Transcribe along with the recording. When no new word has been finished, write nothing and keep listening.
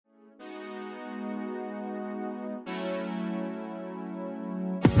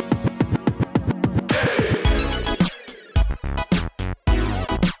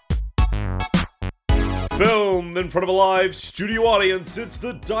From in front of a live studio audience, it's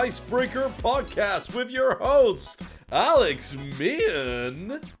the Dicebreaker Podcast with your host, Alex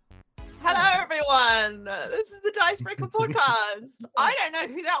Meehan. Hello, everyone. This is the Dicebreaker Podcast. I don't know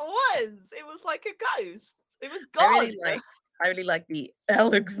who that was. It was like a ghost. It was God. I really like the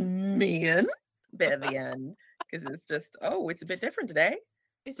Alex Meehan bit at the end because it's just, it's a bit different today.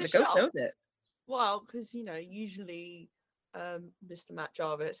 It's the a ghost shock. knows it. Well, because usually Mr. Matt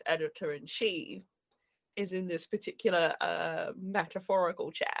Jarvis, editor-in-chief, is in this particular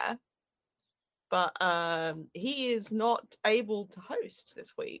metaphorical chair, but he is not able to host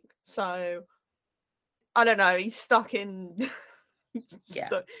this week. So I don't know. He's stuck in.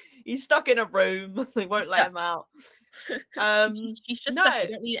 He's stuck in a room. They won't let him out. He's just stuck. You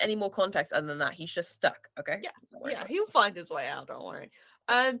don't need any more context other than that. He's just stuck. Okay. Yeah. He'll find his way out. Don't worry.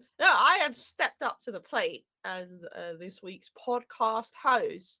 No, I have stepped up to the plate as this week's podcast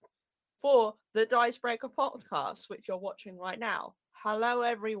host for the Dicebreaker Podcast, which you're watching right now. Hello,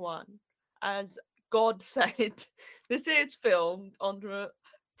 everyone. As God said, this is filmed to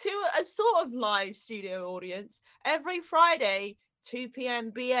a sort of live studio audience every Friday, 2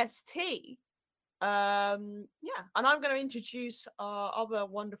 p.m. BST. And I'm going to introduce our other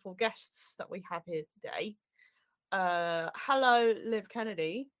wonderful guests that we have here today. Hello, Liv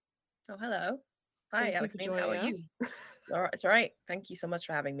Kennedy. Oh, hello. Hi, Alex. How are you? It's all right. Thank you so much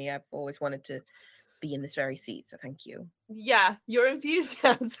for having me. I've always wanted to be in this very seat, so thank you. Yeah, your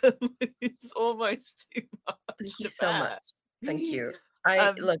enthusiasm is almost too much. Thank you so much. Thank you.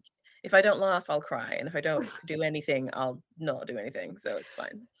 Look, if I don't laugh, I'll cry, and if I don't do anything, I'll not do anything. So it's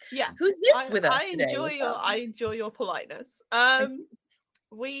fine. Yeah. Who's this with us today? I enjoy your politeness.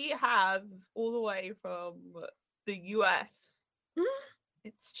 We have all the way from the US.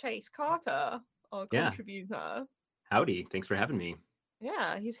 It's Chase Carter, our contributor. Howdy, thanks for having me.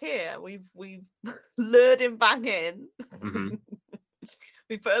 Yeah, he's here. We've lured him back in. Mm-hmm.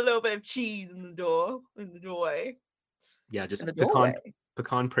 We put a little bit of cheese in the doorway. Yeah, just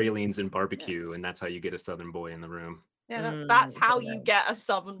pecan pralines and barbecue, and that's how you get a Southern boy in the room. Yeah, that's how you get a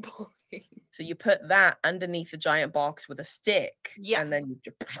Southern boy. So you put that underneath the giant box with a stick, and then you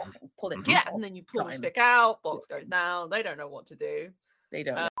just pull it. Yeah, and then you pull the stick out. Box goes down. They don't know what to do. They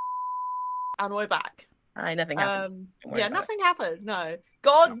don't. And we're back. Nothing happened. Nothing happened. No,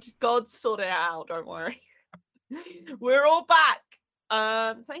 God sorted it out. Don't worry. We're all back.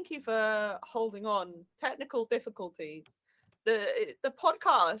 Thank you for holding on. Technical difficulties. The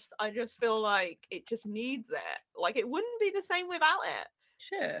podcast, I just feel like it just needs it. Like it wouldn't be the same without it.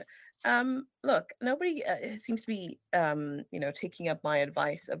 Sure. Look, nobody seems to be taking up my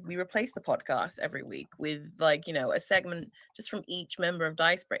advice of we replace the podcast every week with a segment just from each member of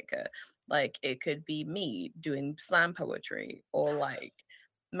Dicebreaker. Like it could be me doing slam poetry, or like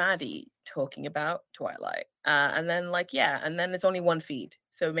Maddie talking about Twilight. And then there's only one feed,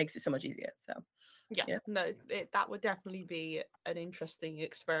 so it makes it so much easier. So that would definitely be an interesting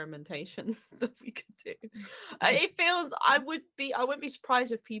experimentation that we could do. It feels I wouldn't be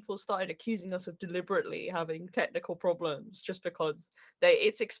surprised if people started accusing us of deliberately having technical problems just because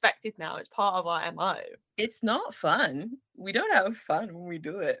it's expected now. It's part of our MO. It's not fun. We don't have fun when we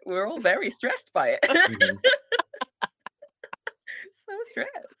do it. We're all very stressed by it. Mm-hmm. So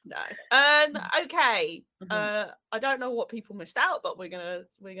stressed. No. Okay. I don't know what people missed out, but we're gonna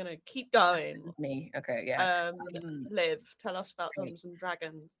keep going. Me. Okay, yeah. Liv, tell us about Dungeons and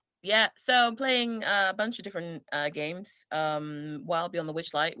Dragons. Yeah, so I'm playing a bunch of different games. Wild Beyond the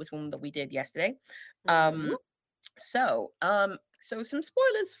Witchlight was one that we did yesterday. So some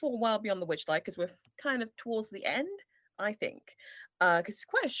spoilers for Wild Beyond the Witchlight because we're kind of towards the end, I think. Because it's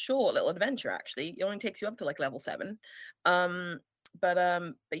quite a short little adventure actually. It only takes you up to like level 7. But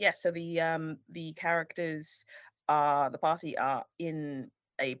yeah, so the characters the party are in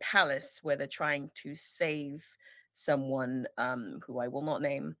a palace where they're trying to save someone who I will not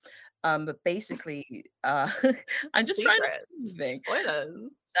name. But basically I'm just trying to think. Spoilers.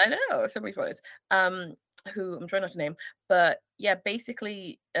 I know, so many spoilers. Who I'm trying not to name. But yeah,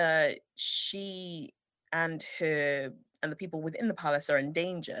 basically she and her and the people within the palace are in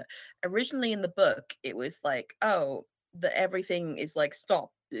danger. Originally in the book, it was like, that everything is like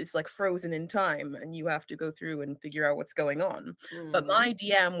stopped. It's like frozen in time, and you have to go through and figure out what's going on. But my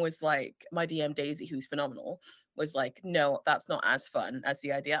DM Daisy, who's phenomenal, was like, no, that's not as fun as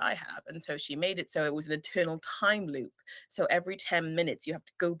the idea I have. And so she made it so it was an eternal time loop. So every 10 minutes you have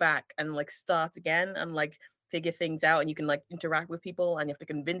to go back and like start again and like figure things out, and you can like interact with people, and you have to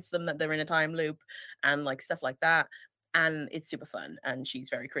convince them that they're in a time loop and like stuff like that. And it's super fun, and she's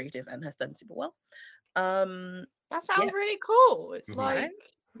very creative and has done super well. That sounds really cool. It's like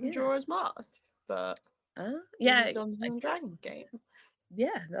Yeah. Majora's Mask, but Yeah, the Dungeons and Dragons game.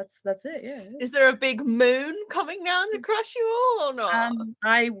 yeah, that's it. Yeah. Is there a big moon coming down to crush you all or not?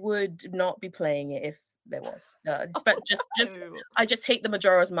 I would not be playing it if there was. Just No. I just hate the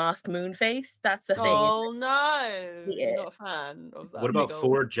Majora's Mask moon face. That's the thing. Oh no, hate you're it. not a fan of that. What about big old-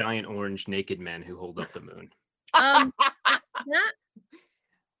 4 giant orange naked men who hold up the moon? That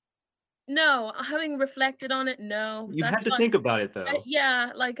no, having reflected on it, no. You that's had to not- think about it though.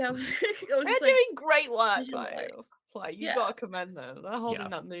 yeah, like I was They're just doing like, great work visual though. lights. Like you Yeah. gotta commend them. They're holding Yeah.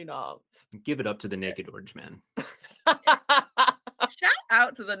 that moon up. Give it up to the naked orange man. shout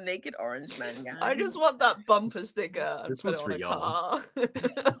out to the naked orange man guy. I just want that bumper sticker and this put one's it for on a y'all.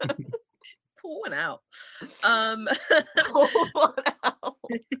 car. pull one out. What else?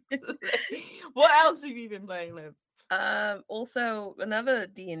 What else have you been playing, Liv? Also another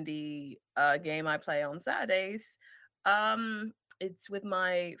D&D game I play on Saturdays. It's with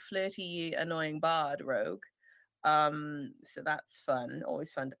my flirty, annoying bard rogue. So that's fun.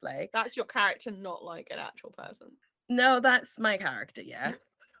 Always fun to play. That's your character, not like an actual person. No, that's my character. Yeah.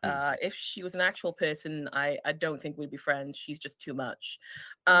 If she was an actual person, I don't think we'd be friends. She's just too much.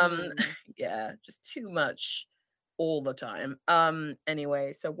 Yeah, just too much all the time.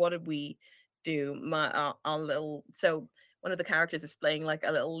 Anyway, so what did we do? Our little one of the characters is playing like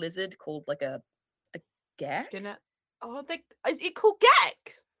a little lizard called like a Geck. Oh, is it called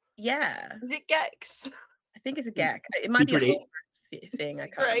Geck? Yeah, Is it Gex? I think it's a Geck. It might be a Secret Homer thing. I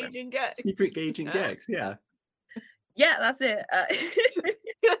Secret can't remember. Agent Gex. Secret Agent Yeah. Gex, yeah. Yeah, that's it.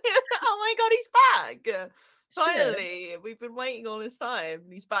 Oh my god, he's back! Shit. Finally, we've been waiting all this time.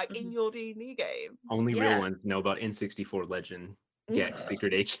 He's back in your D&D game. Only Yeah. real ones know about N64 legend. Gex,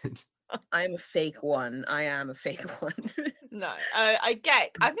 Secret Agent. I am a fake one. I am a fake one. No, I Geck.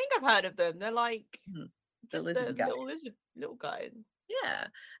 I think I've heard of them. They're like Mhm. The just lizard little guys. lizard little guys. Yeah,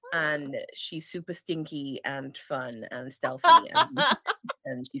 Ah. and she's super stinky and fun and stealthy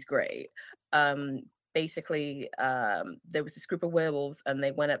and she's great. Basically, there was this group of werewolves and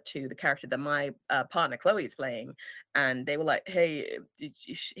they went up to the character that my partner Chloe is playing, and they were like, hey,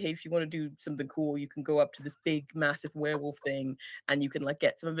 if you want to do something cool, you can go up to this big massive werewolf thing and you can like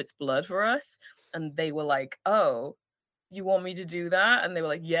get some of its blood for us. And they were like, oh, you want me to do that? And they were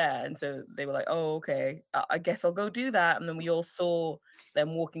like, yeah. And so they were like, oh, okay, I guess I'll go do that. And then we all saw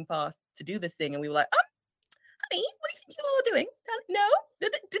them walking past to do this thing and we were like, honey, what do you think you all are doing? No,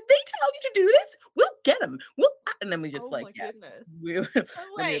 did they tell you to do this? We'll get them. And then we just Oh like, my yeah, goodness. we were, Oh,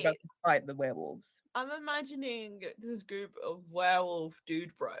 then we were about wait. to fight the werewolves. I'm imagining this group of werewolf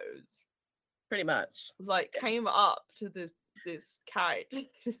dude bros Pretty much. like came up to this character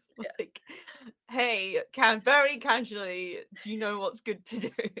just Yeah. like, hey, very casually, do you know what's good to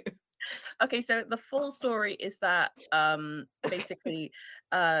do? Okay, so the full story is that basically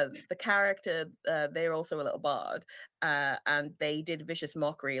the character, they're also a little bard, and they did vicious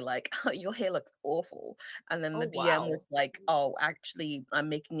mockery like, oh, your hair looks awful. And then the Oh, DM wow. was like, oh, actually, I'm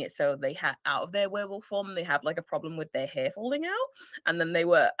making it so they had out of their werewolf form, they have like a problem with their hair falling out. And then they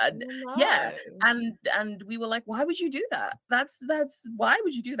were, Oh, yeah, no. and we were like, why would you do that? That's why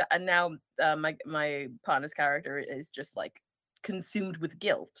would you do that? And now my partner's character is just like consumed with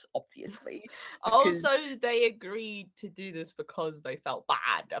guilt, obviously. because- Also, they agreed to do this because they felt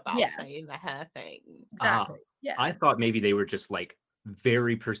bad about Yeah. saying the hair thing. Exactly. Yeah. I thought maybe they were just like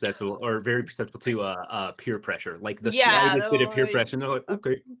very perceptible to peer pressure, like the Yeah, slightest bit of peer like- pressure. And they're like,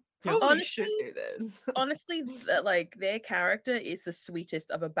 okay, Probably should Honestly- do this. Honestly, like their character is the sweetest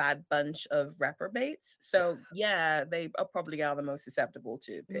of a bad bunch of reprobates. So yeah, they are probably the most susceptible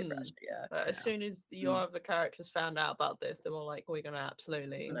to peer Hmm. pressure. Yeah. But as soon as your other characters found out about this, they were like, we're going to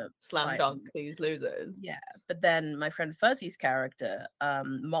absolutely Gonna slam fight dunk them. these losers. Yeah. But then my friend Fuzzy's character,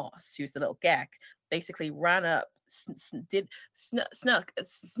 Moss, who's the little Geck, basically ran up,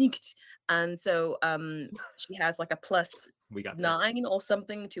 sneaked, and so she has like a plus we got that. 9 or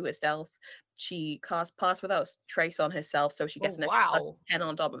something to her stealth. She cast Pass Without Trace on herself, so she gets Oh, an extra plus wow. 10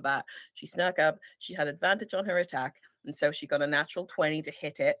 on top of that. She snuck up. She had advantage on her attack, and so she got a natural 20 to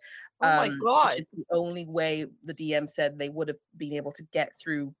hit it. Oh my god. Which is the only way the DM said they would have been able to get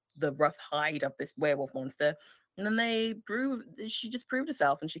through the rough hide of this werewolf monster. And then she just proved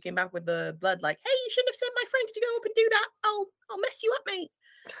herself, and she came back with the blood like, hey, you shouldn't have sent my friend to go up and do that. I'll mess you up, mate.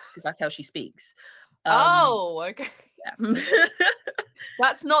 Because that's how she speaks. Oh, okay. Yeah.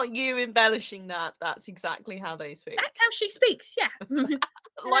 That's not you embellishing that. That's exactly how they speak. That's how she speaks, yeah. Hello,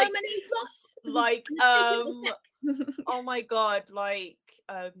 Like, my name's Moss. like, I'm a sneaky little Geck. oh my god, like,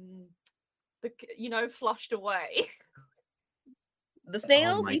 flushed away. The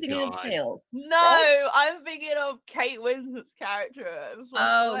snails? my You thinking of God. snails? No, I'm thinking of Kate Winslet's character. in Flushed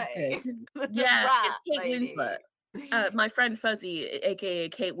Oh, Away. good. The Yeah, rat it's Kate lady. Winslet. My friend Fuzzy, aka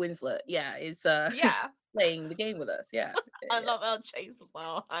Kate Winslet, yeah, is Yeah, playing the game with us. Yeah. I love how Chase was like,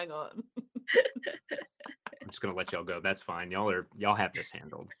 "Oh, hang on." I'm just gonna let y'all go. That's fine. Y'all have this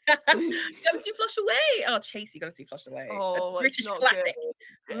handled. You haven't seen Flushed Away? Oh, Chase, you gotta see Flushed Away. Oh, A it's British not classic.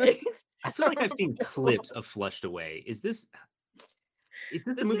 good. It's I feel like I've seen terrible. clips of Flushed Away. Is this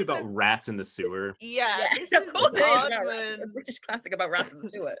the This movie is about a- rats in the sewer? Yeah, this of is course it is about rats. Aardman. A British classic about rats in the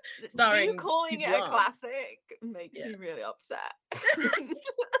sewer. You Starring calling Hugh it a Grant. classic makes Yeah. me really upset.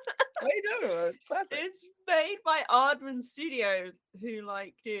 What are you talking about? It's classic. It's made by Aardman Studios, who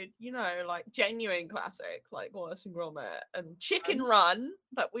like did, like genuine classics like Wallace and Gromit and Chicken Run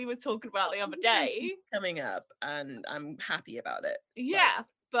that we were talking about the other day. Coming up, and I'm happy about it. Yeah,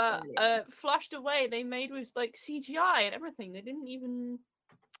 but yeah. Flushed Away they made with like CGI and everything. They didn't even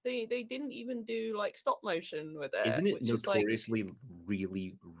do like stop motion with it. Isn't it which is like notoriously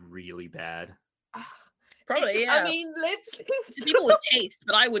really, really bad? Probably, yeah. I mean, lips. To people with taste,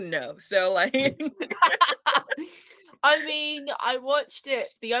 but I wouldn't know. So like, I mean, I watched it.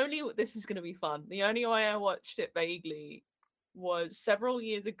 This is gonna be fun. The only way I watched it vaguely was several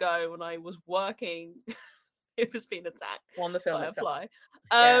years ago when I was working. It was being attacked on the film by a itself. fly.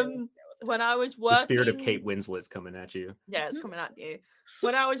 Yeah, it was When I was The working, spirit of Kate Winslet's coming at you. yeah, it's coming at you.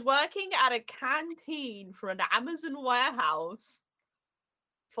 When I was working at a canteen for an Amazon warehouse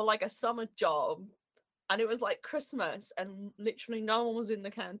for like a summer job, and it was like Christmas, and literally no one was in the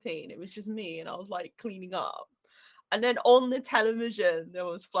canteen. It was just me, and I was like cleaning up. And then on the television, there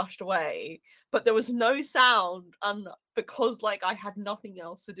was Flushed Away, but there was no sound. And because like I had nothing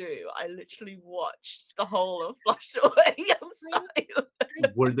else to do, I literally watched the whole of Flushed Away on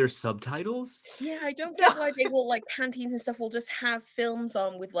silent. Were there subtitles? Yeah, I don't get why they will like canteens and stuff will just have films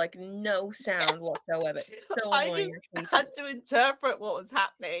on with like no sound whatsoever. It's so I annoying. just had to interpret what was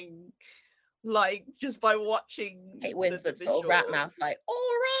happening, like just by watching Kate the Winslet's little rat visuals. mouth, like, all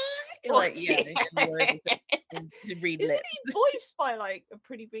right, like yeah, they get more to read Isn't lips. he voiced by like a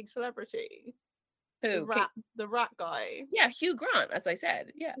pretty big celebrity? Who? The rat guy. Yeah, Hugh Grant, as I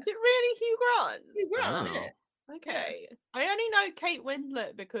said. Yeah, Is it really Hugh Grant? Hugh Grant. Oh. Isn't it? Okay. I only know Kate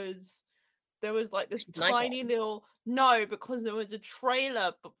Winslet because there was like this She's an icon. tiny little no, because there was a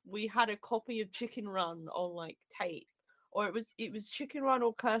trailer, but we had a copy of Chicken Run on like tape. Or it was Chicken Run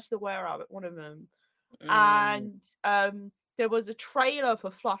or Curse the Were-Rabbit, one of them. And there was a trailer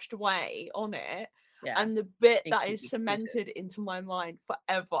for Flushed Away on it. Yeah. And the bit Sneaky, that is sneaky, cemented into my mind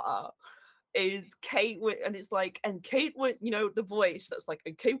forever is and it's like, and Kate the voice that's like,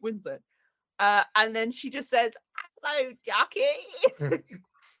 and Kate Winslet. And then she just says, "Hello, Ducky."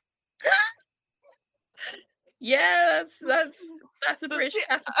 Yeah, that's a British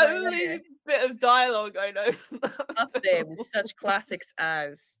That's the classic. only bit of dialogue I know. Up there with such classics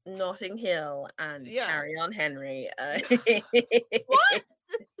as Notting Hill and Yeah. Carry On Henry. What?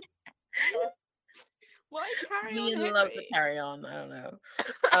 Why Carry On Ian loves a Henry? Carry On. I don't know.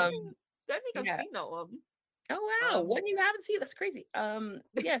 Don't think I've yeah. seen that one. Oh wow, Um, one you haven't seen? That's crazy.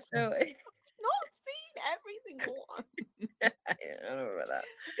 Yeah. So Not seen every single one. I don't know about that.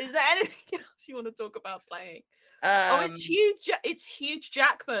 Is there anything else you want to talk about playing? It's It's Hugh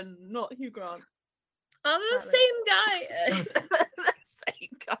Jackman, not Hugh Grant. the same guy. The same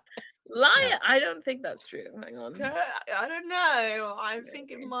guy. Liar. I don't think that's true. Hang on. I don't know. I think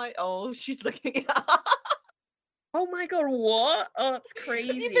it Okay. might. Oh, she's looking it up. Oh my god, what? Oh, that's Have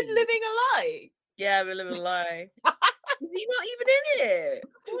crazy. you been living a lie? Yeah, we're living a lie. Is he not even in it?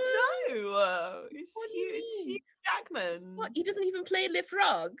 What? No, it's What do you Hugh mean? Jackman. What? He doesn't even play Le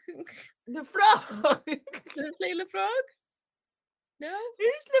Frog. The frog. Doesn't play Le Frog? No.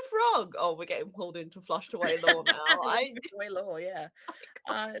 Who's the frog? Oh, we're getting pulled into Flushed Away law now. Way low, yeah.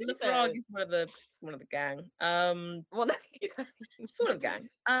 can't Le do Frog this. is one of the gang. Well, no, It's one of the gang.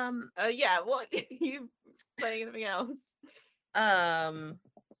 yeah. What you playing anything else? I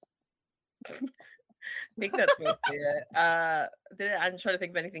think that's mostly it. I'm trying to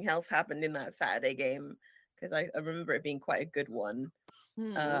think if anything else happened in that Saturday game because I remember it being quite a good one.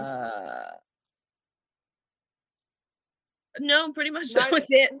 Hmm. No, pretty much No, that was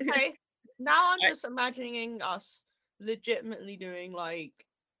it. Okay. Now I'm I- just imagining us legitimately doing like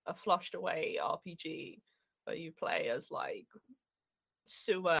a Flushed Away RPG where you play as like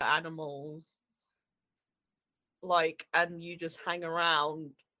sewer animals, like, and you just hang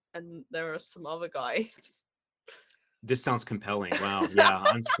around, and there are some other guys. This sounds compelling. Wow. Yeah,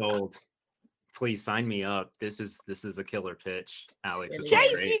 I'm sold. Please sign me up. This is a killer pitch, Alex. This sounds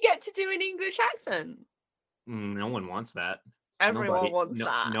Chase, great. you get to do an English accent. No one wants that. Everyone wants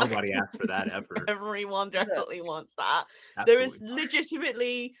that. Nobody asked for that ever. Everyone definitely wants that. There is Absolutely.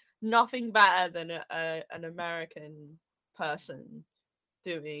 legitimately nothing better than an American person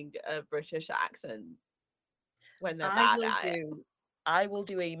doing a British accent when they're bad at it. I will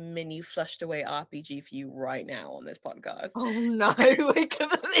do a mini flushed away RPG for you right now on this podcast. Oh no, we're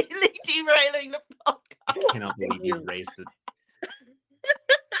completely derailing the I podcast. cannot believe you raised the.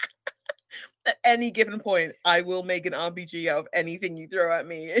 At any given point, I will make an RPG out of anything you throw at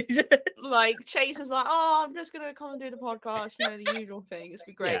me. It's just- Like Chase is like, oh, I'm just gonna come and do the podcast, you know, the usual thing. It's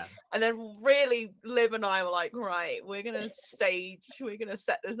be great. Yeah. And then really, Liv and I were like, right, we're gonna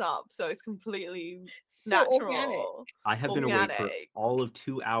set this up so it's completely so natural. organic. I have been awake for Organic. all of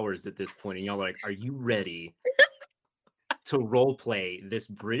 2 hours at this point, and y'all are like, "Are you ready to role play this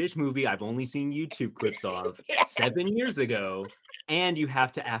British movie I've only seen YouTube clips of Yes. 7 years ago, and you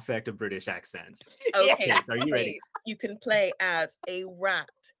have to affect a British accent?" Okay, Yeah. Are you ready? please. You can play as a rat,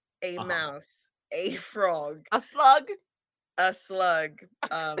 a Uh-huh. mouse, a frog, A slug. a slug,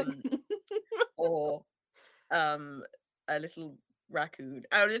 or a little raccoon.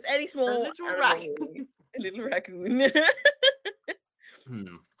 I don't know, just any small little animal, raccoon. really. A little raccoon.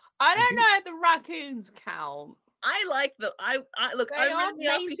 Hmm. I don't do- know if the raccoons count. I like the I look. They I'm are running the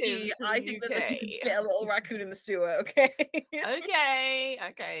RPG. native to I the think that like, you can UK. fit a little raccoon in the sewer. Okay.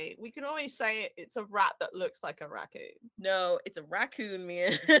 Okay. We can always say it's a rat that looks like a raccoon. No, it's a raccoon,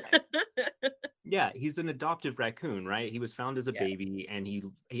 man. Yeah, he's an adoptive raccoon, right? He was found as a Yeah. baby, and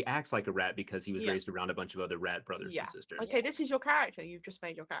he acts like a rat because he was Yeah. raised around a bunch of other rat brothers Yeah. and sisters. Okay, this is your character. You've just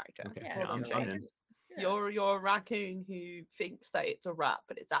made your character. Okay, Yeah, yeah, it's I'm gonna in. be- You're a raccoon who thinks that it's a rat,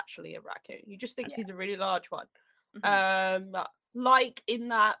 but it's actually a raccoon. You just think Yeah. he's a really large one. Mhm. Like in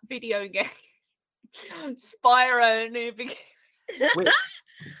that video game, Spyro New Begin. Wait,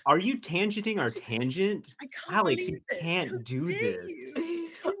 are you tangenting our tangent? I can't Alex, believe you this. can't How do dare this.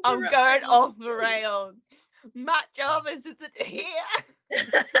 you? I'm Interrupt going me. off the rails. Matt Jarvis isn't here. We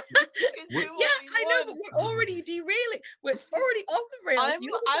can do Yeah, what we I know, want. but we're already derailing. It's already off the rails. I'm-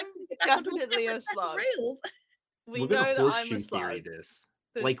 You're I'm back onto definitely a separate set of slug. rails. We We're know gonna that I'm horseshoe a theory slug. this.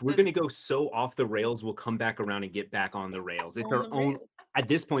 There's- Like we're there's- gonna go so off the rails, we'll come back around and get back on the rails. It's On our the own. rails. At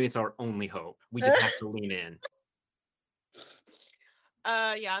this point, it's our only hope. We just have to lean in.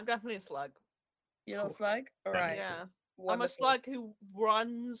 Yeah, I'm definitely a slug. You know, Cool. slug? All That right. makes Yeah. sense. I'm a Wonderful. slug who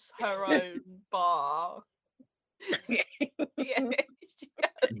runs her own bar. Yeah.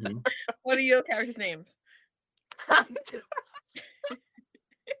 Mhm. What are your characters' names?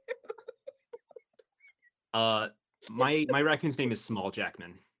 My raccoon's name is Small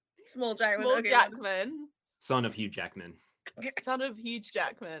Jackman, Small Jackman. Small okay, Jackman, son of Hugh Jackman. son of Huge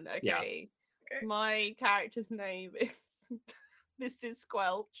Jackman. Okay. Yeah. Okay. My character's name is Mrs.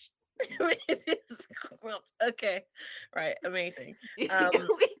 Squelch. Well, okay. Right. Amazing. we Um,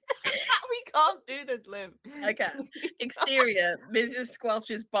 can't do this, Liv. Okay. Exterior, Mrs.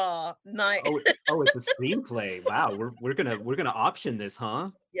 Squelch's bar. Night. Oh, it's a screenplay. Wow, we're gonna option this, huh?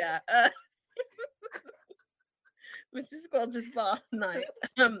 Yeah. Mrs. Squelch's bar. Night.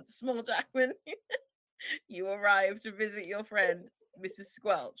 Small Jackman. You arrive to visit your friend, Mrs.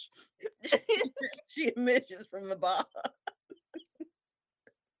 Squelch. She emerges from the bar.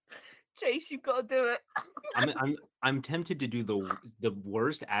 Chase, you've got to do it. I'm tempted to do the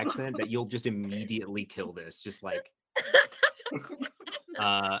worst accent that you'll just immediately kill this. Just like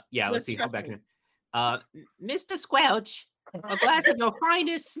yeah, let's see how Trust back me. in. Mr. Squelch, a glass of your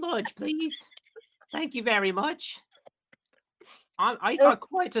finest sludge, please. Thank you very much. I got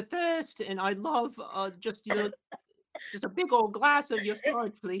quite a thirst, and I love just a big old glass of your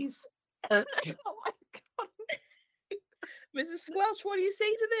sludge, please. Oh my god. Mrs. Squelch, what do you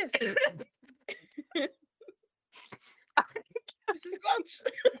say to this? Mrs. Squelch.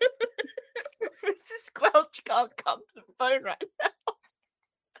 Mrs. Squelch can't come to the phone right now.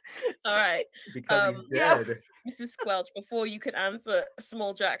 All right. Because he's yeah. dead. Mrs. Squelch, before you could answer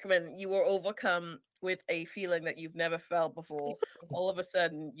Small Jackman, you were overcome with a feeling that you've never felt before. All of a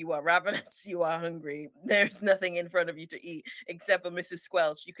sudden, you are ravenous, you are hungry. There's nothing in front of you to eat except for Mrs.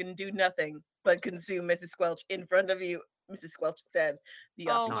 Squelch. You can do nothing but consume Mrs. Squelch in front of you. Mrs. Squelch is dead. The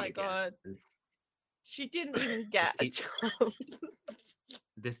Oh Not my again. god. She didn't even get a keep- chance.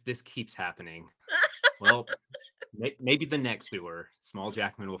 This keeps happening. Well, maybe the next sewer, Small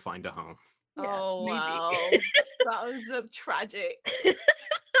Jackman will find a home. Yeah, Oh maybe. wow. That was a tragic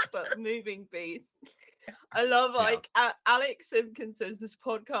but moving beast. I love Yeah. like Alex Simpkins says this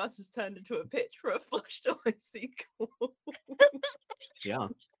podcast has turned into a pitch for a Flushed Away sequel. Yeah.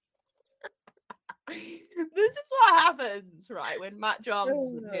 This is what happens, right, when Matt Jarvis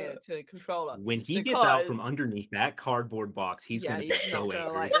isn't here to control us. When he gets out from Because- underneath that cardboard box, he's Yeah, gonna be he's so not gonna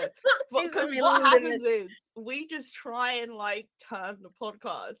angry. like it. He's Because gonna be what livid. happens is we just try and like turn the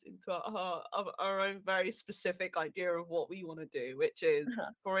podcast into our own very specific idea of what we want to do, which is,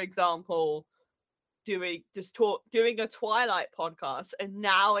 Uh-huh. for example, doing a Twilight podcast, and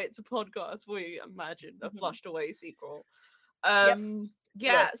now it's a podcast we imagine a Mhm. Flushed Away sequel. Yep.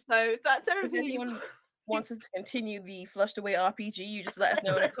 Yeah, Look, so that's If everything. anyone wants us to continue the Flushed Away RPG, you just let us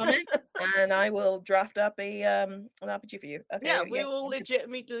know in a comment, and I will draft up an RPG for you. Okay. Yeah, we will sounds good.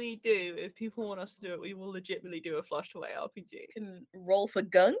 legitimately do, if people want us to do it, we will legitimately do a Flushed Away RPG. Can roll for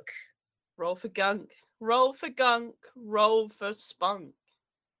gunk. Roll for gunk. Roll for gunk. Roll for spunk.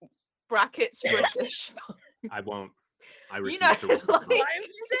 Brackets British. I won't. I You refuse know, to roll for like- Why gunk. have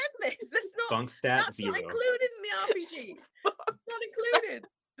you said this? That's not. Bunk stat That's 0. not included in the RPG. It's not included.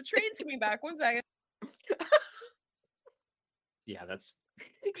 The train's coming back. 1 second. Yeah, that's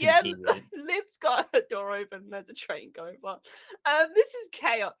Yeah, convenient. Liv's got a door open. There's a train going by. This is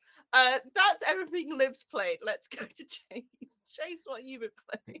chaos. That's everything Liv's played. Let's go to Chase. Chase, what you been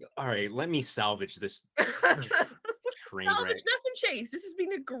playing? All right, let me salvage this train wreck. Salvage nothing, Chase. This has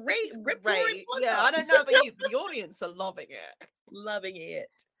been a great, This is rip great. Yeah, I don't know, but the audience are loving it. Loving it.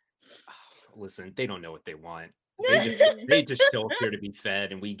 Listen, they don't know what they want. They just show up here to be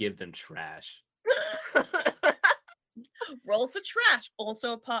fed, and we give them trash. Roll for trash.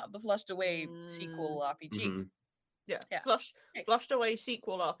 Also a part of the Flushed Away sequel RPG. Mhm. Yeah, Yeah. Nice. Flushed Away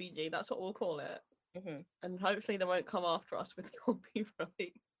sequel RPG. That's what we'll call it. Mhm. And hopefully they won't come after us with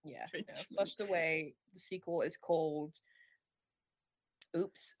copyright. Yeah. Infringement. Flushed Away. The sequel is called.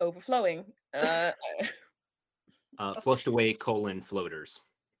 Oops, overflowing. Flushed away floaters.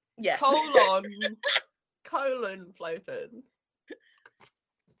 Yes. colon floated.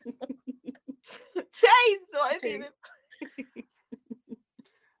 Chase, what have you been?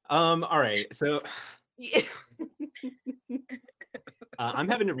 All right, so Yeah. I'm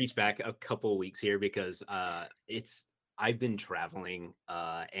having to reach back a couple weeks here because I've been traveling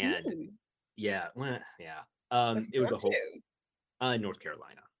and Ooh, yeah, well, yeah. where'd It was you a go whole North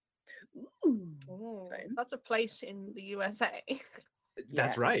Carolina. to? Ooh. Oh, Fine. that's a place in the USA. That's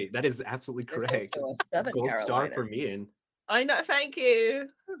Yes. right. That is absolutely There's correct. also a Southern Gold star Carolina. for me and I know, thank you.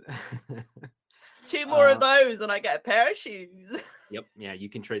 2 more of those and I get a pair of shoes. Yep. Yeah, you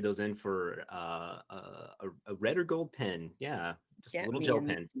can trade those in for a red or gold pen. Yeah, just Get a little me gel in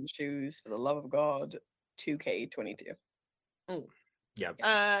pen. some shoes for the love of God. 2K22.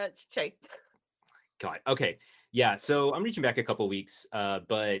 Yeah. Chase. God. Okay. Yeah. So I'm reaching back a couple weeks,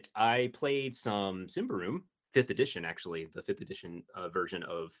 but I played some Symbaroum, 5th edition, actually, the 5th edition version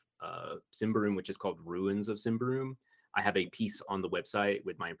of Symbaroum, which is called Ruins of Symbaroum. I have a piece on the website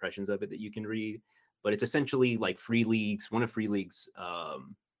with my impressions of it that you can read, but it's essentially like Free League's, one of Free League's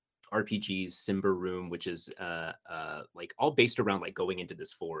RPGs, Symbaroum, which is like all based around like going into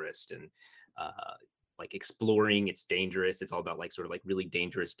this forest and like exploring. It's dangerous. It's all about like sort of like really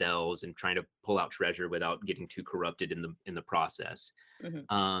dangerous delves and trying to pull out treasure without getting too corrupted in the process.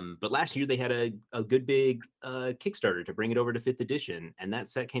 Mhm. But last year they had a good big Kickstarter to bring it over to 5th edition, and that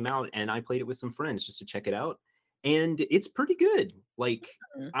set came out, and I played it with some friends just to check it out, and it's pretty good. Like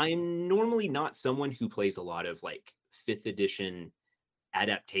Mhm. I'm normally not someone who plays a lot of like 5th edition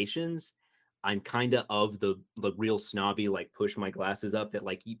adaptations. I'm kind of the real snobby, like push my glasses up that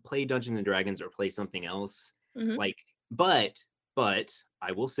like you play Dungeons and Dragons or play something else. Mhm. Like, but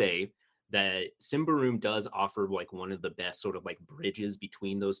I will say that Symbaroum does offer like one of the best sort of like bridges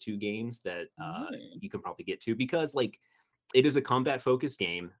between those two games that you can probably get to, because like it is a combat focused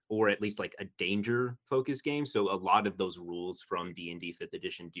game, or at least like a danger focused game. So a lot of those rules from D&D 5th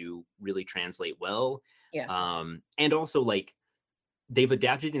edition do really translate well. Yeah. And also like they've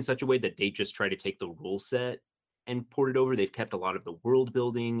adapted in such a way that they just try to take the rule set and port it over. They've kept a lot of the world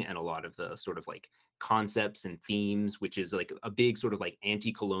building and a lot of the sort of like concepts and themes, which is like a big sort of like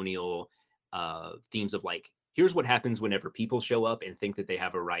anti-colonial themes of like, here's what happens whenever people show up and think that they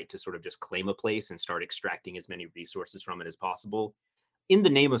have a right to sort of just claim a place and start extracting as many resources from it as possible in the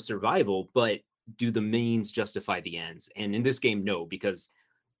name of survival. But do the means justify the ends? And in this game, no, because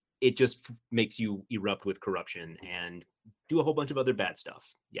it just makes you erupt with corruption and do a whole bunch of other bad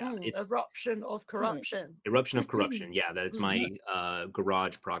stuff. Yeah, it's Eruption of corruption. eruption of corruption. Yeah, that's my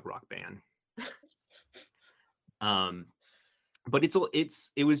garage prog rock band. But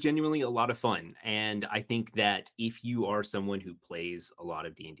it was genuinely a lot of fun, and I think that if you are someone who plays a lot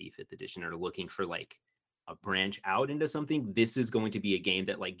of D&D 5th edition or looking for like a branch out into something, this is going to be a game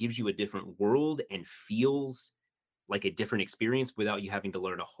that like gives you a different world and feels like a different experience without you having to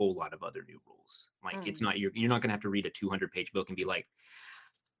learn a whole lot of other new rules. Like it's not you're not gonna have to read a 200-page book and be like,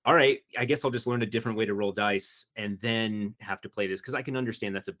 all right, I guess I'll just learn a different way to roll dice and then have to play this, because I can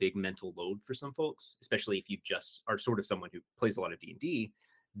understand that's a big mental load for some folks, especially if you just are sort of someone who plays a lot of D&D.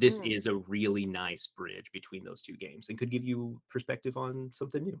 This is a really nice bridge between those two games and could give you perspective on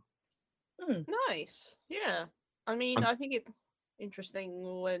something new. Nice. Yeah. I mean, I think it's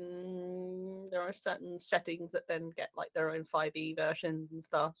interesting when there are certain settings that then get like their own 5e versions and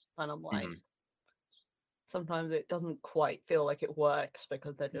stuff. And I'm like, sometimes it doesn't quite feel like it works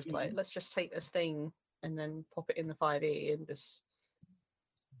because they're just like, let's just take this thing and then pop it in the 5e and just.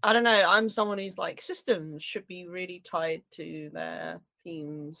 I don't know. I'm someone who's like, systems should be really tied to their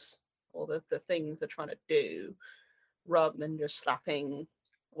themes or the things they're trying to do rather than just slapping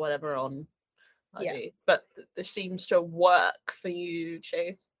whatever on. But this seems to work for you,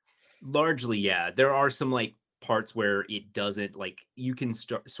 Chase. Largely, yeah. There are some like parts where it doesn't, like you can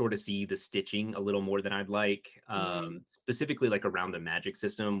sort of see the stitching a little more than I'd like. Specifically like around the magic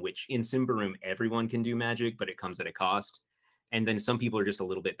system, which in Symbaroum everyone can do magic, but it comes at a cost. And then some people are just a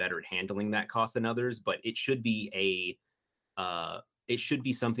little bit better at handling that cost than others, but it should be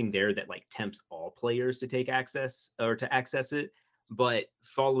something there that like tempts all players to take access or to access it. But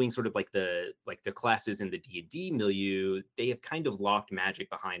following sort of like the classes in the D&D milieu, they have kind of locked magic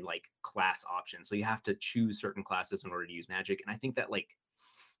behind like class options. So you have to choose certain classes in order to use magic. And I think that like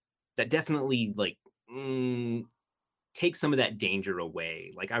that definitely like takes some of that danger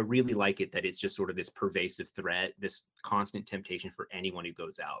away. Like I really like it that it's just sort of this pervasive threat, this constant temptation for anyone who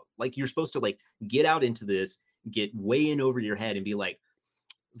goes out. Like you're supposed to like get out into this, get way in over your head and be like,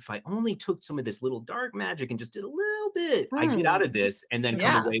 if I only took some of this little dark magic and just did a little bit, I get out of this and then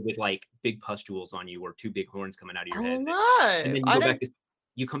come away with like big pustules on you or two big horns coming out of your head. And then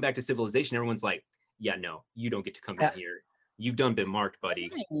you come back to civilization. Everyone's like, yeah, no, you don't get to come in here. You've done been marked,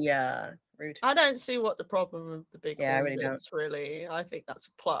 buddy. Yeah, rude. I don't see what the problem with the big horns I really don't. is, really. I think that's a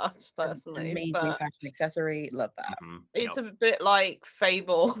plus, personally. Amazing fashion accessory. Love that. It's a bit like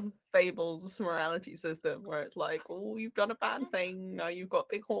Fable's morality system, where it's like, oh, you've done a bad thing. Now you've got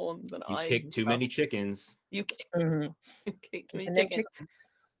big horns and eyes. You kicked too many chickens. You kicked too many chickens.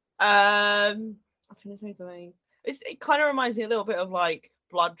 I was going to say something. It kind of reminds me a little bit of like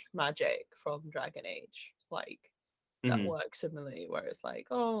blood magic from Dragon Age. Like, that works similarly, where it's like,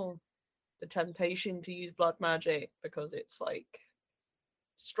 oh, the temptation to use blood magic because it's like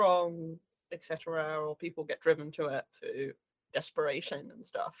strong, etc., or people get driven to it through desperation and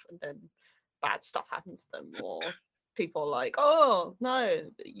stuff, and then bad stuff happens to them, or people are like, oh no,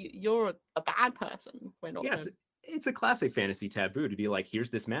 you're a bad person. We're not. Yeah, it's a classic fantasy taboo to be like, here's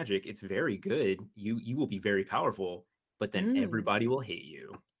this magic, it's very good, you will be very powerful, but then everybody will hate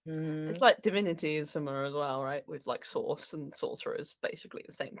you. It's like Divinity is similar as well, right? With like source and sorcerers, basically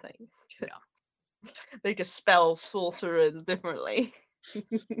the same thing. Yeah. They just spell sorcerers differently.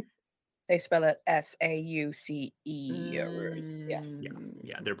 They spell it SAUCE. Yeah,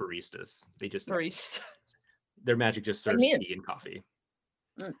 they're baristas. They just barista. Their magic just serves tea and coffee.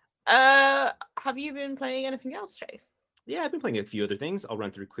 Have you been playing anything else, Chase? Yeah, I've been playing a few other things. I'll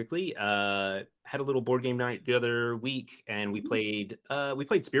run through quickly. Had a little board game night the other week, and we played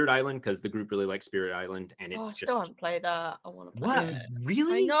Spirit Island because the group really likes Spirit Island, and it's I still haven't played that. I want to play what? it.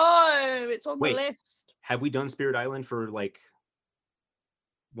 Really? I know it's on the list. Have we done Spirit Island for like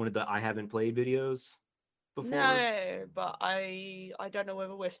one of the I haven't played videos before? No, but I don't know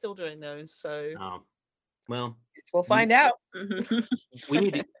whether we're still doing those. So well, we'll find out. We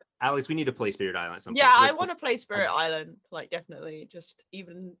need to, Alex, we need to play Spirit Island. Yeah, I want to play Spirit Island, like definitely, just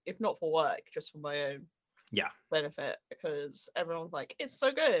even if not for work, just for my own benefit, because everyone's like, it's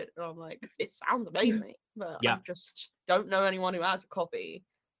so good, and I'm like, it sounds amazing, but I just don't know anyone who has a copy.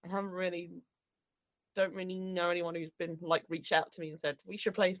 I don't really know anyone who's been like reached out to me and said we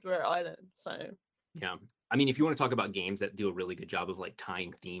should play Spirit Island. So yeah, I mean, if you want to talk about games that do a really good job of like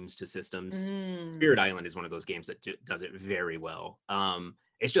tying themes to systems, Spirit Island is one of those games that does it very well.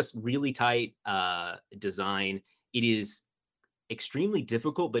 It's just really tight design. It is extremely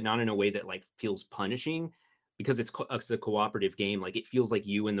difficult, but not in a way that like feels punishing, because it's a cooperative game. Like it feels like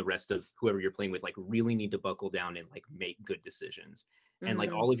you and the rest of whoever you're playing with like really need to buckle down and like make good decisions. And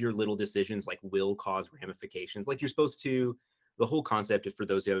like all of your little decisions like will cause ramifications. Like you're supposed to. The whole concept, for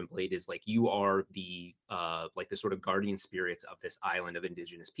those who haven't played, is like you are the like the sort of guardian spirits of this island of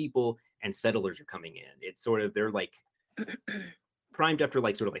indigenous people, and settlers are coming in. It's sort of, they're like primed after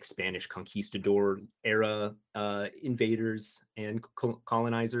like sort of like Spanish conquistador era invaders and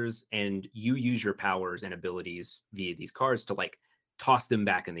colonizers, and you use your powers and abilities via these cards to like toss them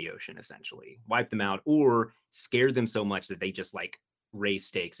back in the ocean, essentially wipe them out, or scare them so much that they just like raise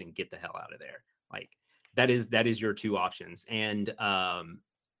stakes and get the hell out of there. Like that is your two options. And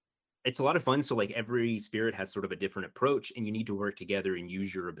it's a lot of fun. So like every spirit has sort of a different approach, and you need to work together and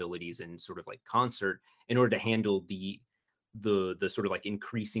use your abilities in sort of like concert in order to handle the sort of like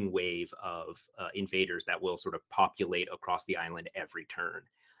increasing wave of invaders that will sort of populate across the island every turn.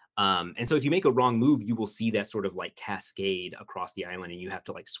 And so if you make a wrong move, you will see that sort of like cascade across the island, and you have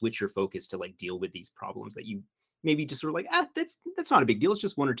to like switch your focus to like deal with these problems that you maybe just sort of like, that's not a big deal. It's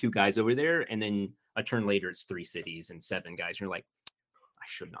just 1 or 2 guys over there. And then a turn later, it's 3 cities and 7 guys. And you're like, I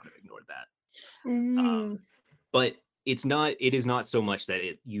should not have ignored that. But it is not so much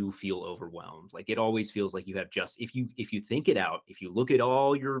that you feel overwhelmed. Like it always feels like you have just, if you think it out, if you look at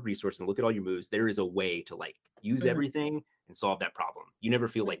all your resources and look at all your moves, there is a way to like use everything and solve that problem. You never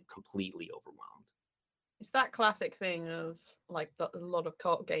feel like completely overwhelmed. It's that classic thing of like that a lot of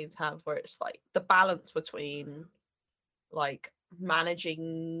co-op games have, where it's like the balance between like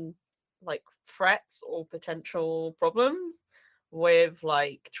managing like threats or potential problems with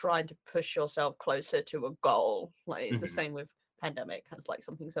like trying to push yourself closer to a goal. Like it's the same with Pandemic has like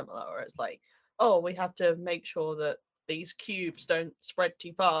something similar, where it's like, oh, we have to make sure that these cubes don't spread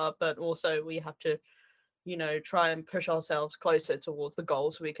too far, but also we have to, you know, try and push ourselves closer towards the goal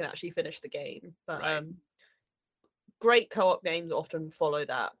so we can actually finish the game. But Right. Great co-op games often follow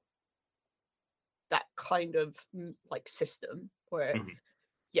that kind of like system where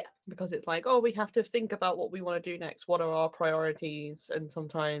yeah, because it's like, oh, we have to think about what we want to do next. What are our priorities? And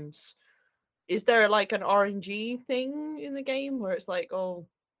sometimes, is there like an RNG thing in the game where it's like, oh,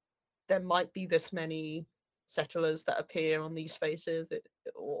 there might be this many settlers that appear on these spaces?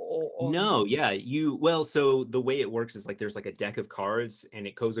 No, yeah, well, so the way it works is like there's like a deck of cards, and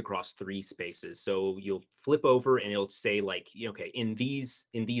it goes across 3 spaces. So you'll flip over, and it'll say like, okay, in these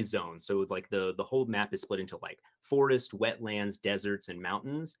zones. So like the whole map is split into like forest, wetlands, deserts, and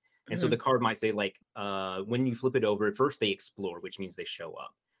mountains. And so the card might say like, when you flip it over, at first they explore, which means they show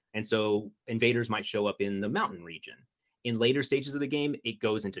up. And so invaders might show up in the mountain region. In later stages of the game, it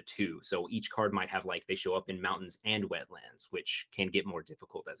goes into 2. So each card might have like they show up in mountains and wetlands, which can get more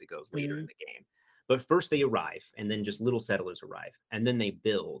difficult as it goes later in the game. But first they arrive, and then just little settlers arrive. And then they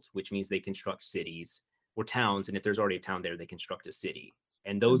build, which means they construct cities or towns. And if there's already a town there, they construct a city.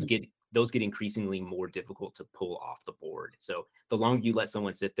 And those get increasingly more difficult to pull off the board. So the longer you let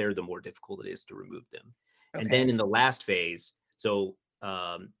someone sit there, the more difficult it is to remove them. Okay. And then in the last phase, so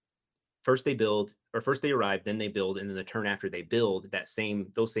first they build, or first they arrive, then they build, and then the turn after they build,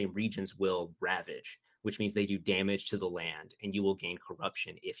 those same regions will ravage, which means they do damage to the land, and you will gain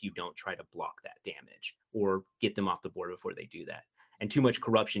corruption if you don't try to block that damage or get them off the board before they do that. And too much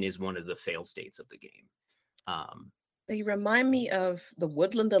corruption is one of the fail states of the game. They remind me of the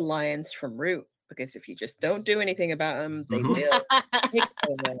Woodland Alliance from Root, because if you just don't do anything about them, they will take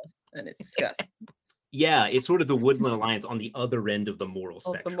over, and it's disgusting. Yeah, it's sort of the Woodland Alliance on the other end of the moral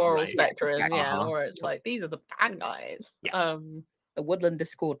spectrum. The moral spectrum, yeah, where it's like, these are the bad guys. Yeah. The Woodland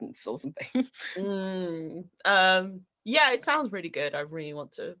Discordance or something. Yeah, it sounds really good. I really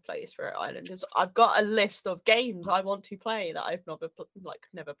want to play Spirit Island. I've got a list of games I want to play that I've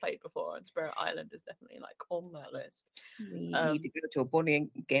never played before, and Spirit Island is definitely like on that list. We need to go to a board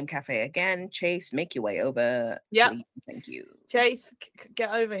game cafe again. Chase, make your way over. Yeah, please, thank you. Chase,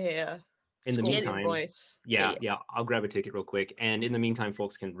 get over here. In the meantime, yeah, I'll grab a ticket real quick. And in the meantime,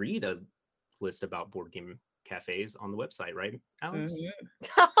 folks can read a list about board game cafes on the website, right, Alex?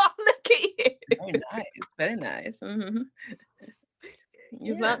 Look at you. Very nice. Very nice.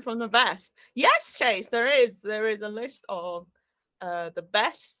 You've learned from the best. Yes, Chase, there is a list of the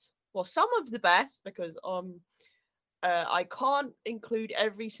best, well, some of the best, because I can't include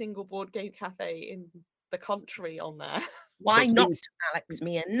every single board game cafe in the country on there. Why not, Alex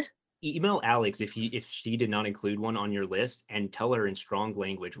Meehan? Email Alex if she did not include one on your list, and tell her in strong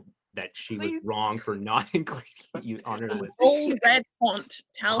language that she was wrong for not including you on her list. Old red font.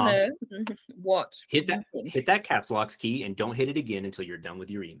 Tell her what. Hit that caps lock key, and don't hit it again until you're done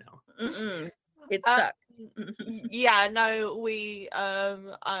with your email. It's stuck. Yeah, no, we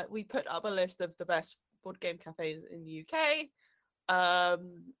put up a list of the best board game cafes in the UK.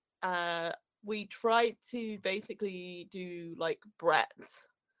 We tried to basically do like breadth.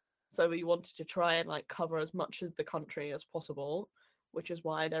 So we wanted to try and like cover as much of the country as possible, which is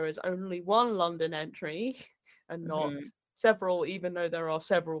why there is only one London entry and not several, even though there are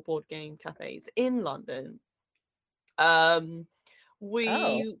several board game cafes in London. I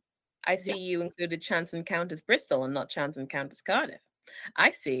see you included Chance Encounters Bristol and not Chance Encounters Cardiff.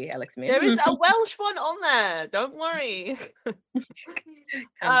 I see, Alex. There is a Welsh one on there. Don't worry.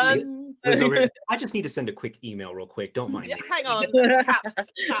 Liz over here, I just need to send a quick email real quick. Don't mind Yeah, me. hang on. Caps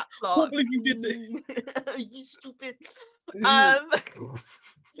lock. Can't believe you did this. You stupid.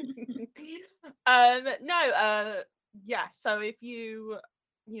 Yeah. So if you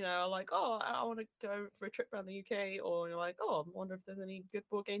are like, oh, I want to go for a trip around the UK, or you're like, oh, I wonder if there's any good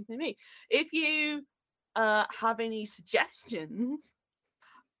board games near me. If you have any suggestions,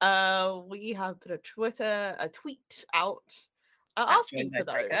 we have put a tweet out asking for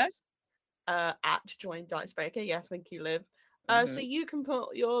those at Join Dicebreaker. Yes, thank you, Liv. So you can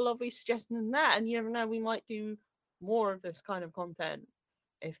put your lovely suggestion in there, and you never know, we might do more of this kind of content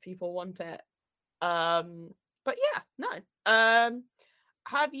if people want it. But yeah, no.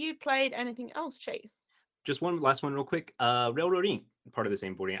 Have you played anything else, Chase? Just one last one real quick. Railroad Inc., part of the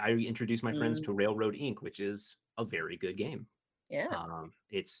same board game. I introduced my friends to Railroad Inc., which is a very good game. Yeah.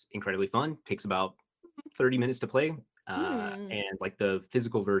 It's incredibly fun. Takes about 30 minutes to play. And like the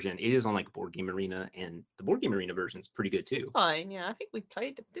physical version, it is on like Board Game Arena, and the Board Game Arena version is pretty good too. It's fine, yeah. I think we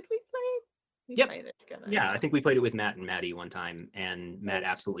played it. Did we play? We played it together. Yeah, I think we played it with Matt and Maddie one time, and Matt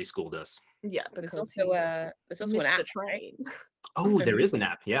absolutely schooled us. Yeah, There's because also an app. Train. Oh, there is an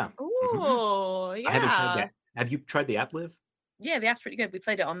app. Yeah. Oh, yeah. I haven't tried that. Have you tried the app, Liv? Yeah, the app's pretty good. We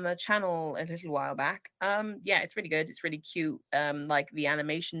played it on the channel a little while back. Yeah, it's really good. It's really cute. Like the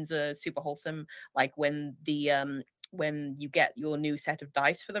animations are super wholesome. Like when you get your new set of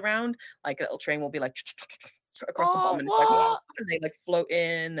dice for the round, like a little train will be like across the bottom, and it's like, wow, and they like float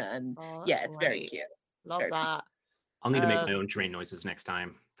in, and yeah, it's very cute. Love very that. I'll need to make my own train noises next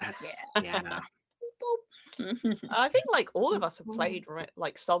time. That's yeah. I think like all of us have played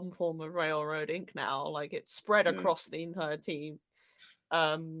like some form of Railroad Inc. now. Like it's spread across the entire team.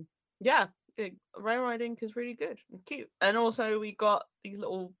 Yeah, Railroad Inc. is really good and cute. And also we got these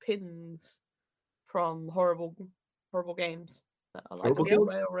little pins from Horrible Games that are like Horrible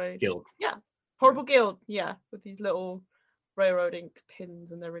Guild? Yeah, Horrible Guild. Yeah, with these little Railroad Inc.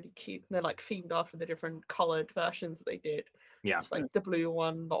 pins, and they're really cute. And they're like themed after the different colored versions that they did. Yeah, it's like the blue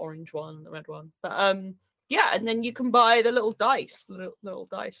one, the orange one, the red one. But yeah, and then you can buy the little dice. Little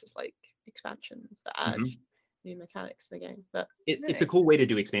dice is like expansions that add new mechanics to the game. But it's a cool way to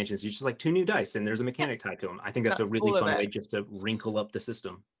do expansions. You just like 2 new dice, and there's a mechanic tied to them. I think that's a really fun way just to wrinkle up the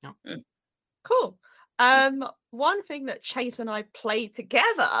system. Yeah. Cool. One thing that Chase and I played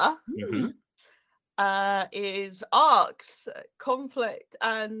together is Arcs, Conflict,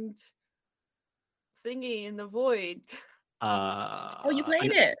 and Thingy in the Void. Oh, you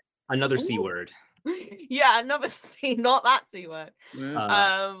played it? Another C word. Yeah, another C, not that C word.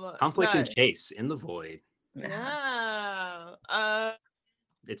 Conflict and Chase in the Void. Yeah.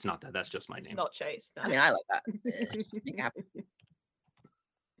 It's not that. That's just my name. Not Chase. No. I mean, I like that.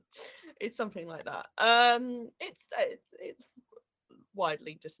 It's something like that. It's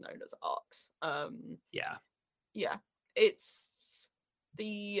widely just known as Arcs. Yeah. It's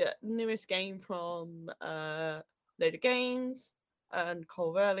the newest game from Later Games and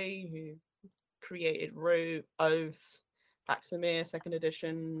Cole Verley, who created Root, Oath, Pax Pamir, 2nd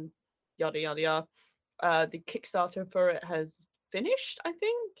edition, yada yada yada. The Kickstarter for it has finished, I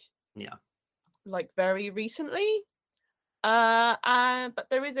think. Yeah. Like very recently. But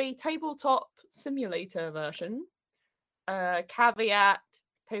there is a tabletop simulator version. Caveat: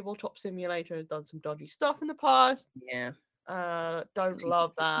 Tabletop Simulator has done some dodgy stuff in the past. Yeah. Don't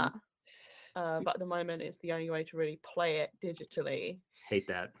love that. But at the moment, it's the only way to really play it digitally. Hate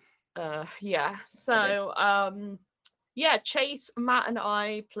that. Yeah. So, yeah, Chase, Matt, and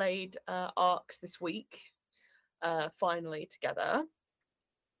I played Arcs this week, finally together.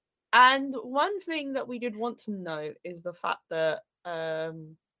 And one thing that we did want to note is the fact that,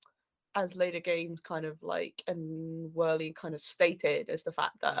 as Later Games kind of like and Worley kind of stated, is the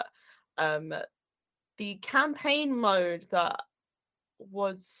fact that the campaign mode that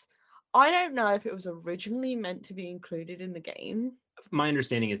was, I don't know if it was originally meant to be included in the game. My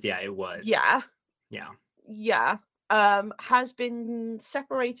understanding is, yeah, it was. Yeah. Yeah. Has been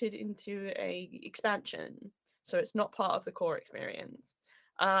separated into a expansion, so it's not part of the core experience.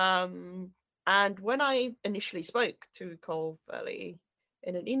 And when I initially spoke to Cole Verley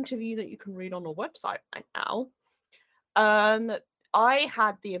in an interview that you can read on our website right now, I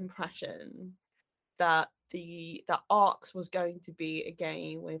had the impression that that Arcs was going to be a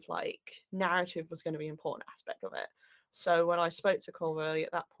game with like narrative was going to be an important aspect of it. So when I spoke to Cole Verley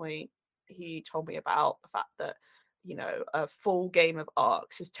at that point, he told me about the fact that, you know, a full game of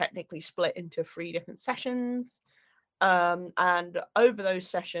Arcs is technically split into 3 different sessions. And over those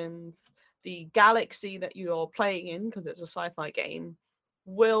sessions, the galaxy that you're playing in, because it's a sci-fi game,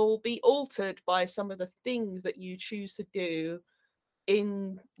 will be altered by some of the things that you choose to do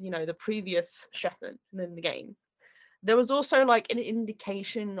in, the previous Shetland in the game. There was also like an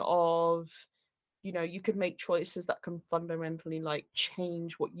indication of, you could make choices that can fundamentally like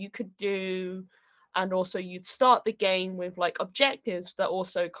change what you could do. And also you'd start the game with like objectives that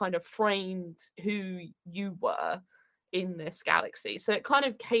also kind of framed who you were in this galaxy. So it kind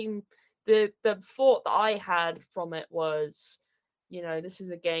of came, the thought that I had from it was, this is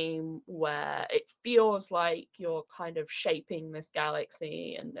a game where it feels like you're kind of shaping this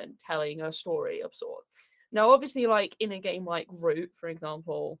galaxy and then telling a story of sorts. Now, obviously, like in a game like Root, for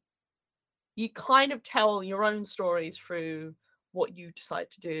example, you kind of tell your own stories through what you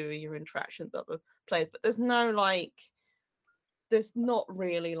decide to do, your interactions with other players, but there's not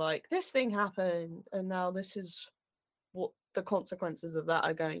really like, this thing happened and now this is what the consequences of that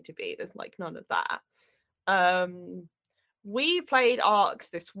are going to be. There's like none of that. We played Arcs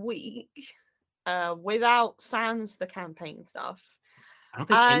this week without sans the campaign stuff. I don't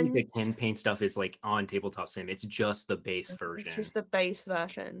think any of the campaign stuff is like on Tabletop Sim. It's just the base version. It's just the base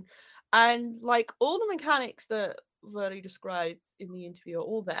version. And like all the mechanics that Verdi described in the interview are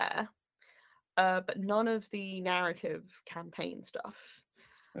all there, but none of the narrative campaign stuff.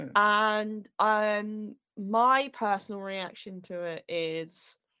 And my personal reaction to it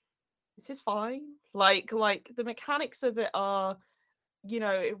is, this is fine. Like the mechanics of it are,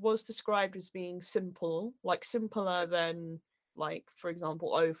 it was described as being simple, like simpler than, like, for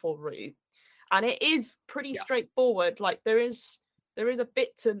example, O4 Root. And it is pretty straightforward. Like there is a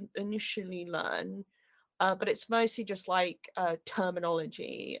bit to initially learn, but it's mostly just like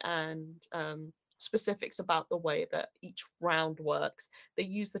terminology and specifics about the way that each round works. They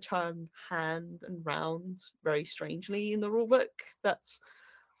use the term hand and round very strangely in the rulebook. That's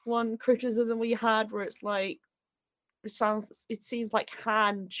one criticism we had, where it's like, it seems like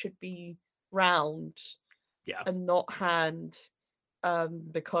hand should be round and not hand,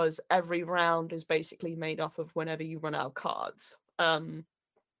 because every round is basically made up of whenever you run out of cards. And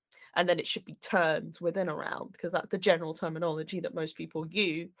then it should be turns within a round, because that's the general terminology that most people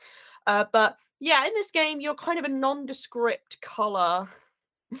use. But yeah, in this game, you're kind of a nondescript color.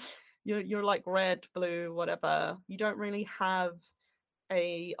 You're like red, blue, whatever. You don't really have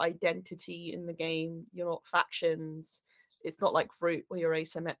a identity in the game. You're not factions. It's not like Root where you're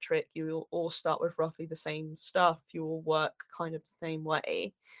asymmetric. You will all start with roughly the same stuff. You all work kind of the same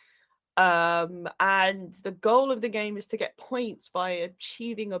way. And the goal of the game is to get points by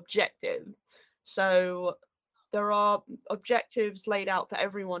achieving objectives. So there are objectives laid out for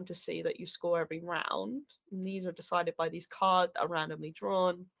everyone to see that you score every round. And these are decided by these cards that are randomly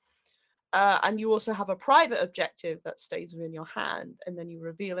drawn. And you also have a private objective that stays within your hand, and then you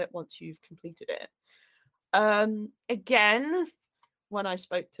reveal it once you've completed it. Again, when I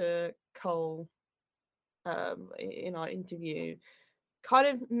spoke to Cole in our interview, kind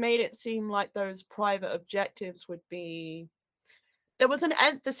of made it seem like those private objectives would be, there was an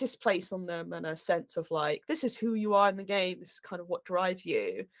emphasis placed on them and a sense of like, this is who you are in the game, this is kind of what drives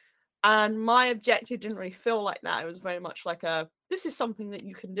you. And my objective didn't really feel like that. It was very much like this is something that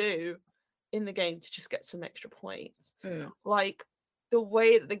you can do in the game to just get some extra points. Like the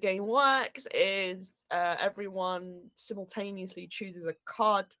way that the game works is everyone simultaneously chooses a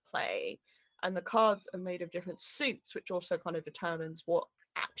card to play, and the cards are made of different suits, which also kind of determines what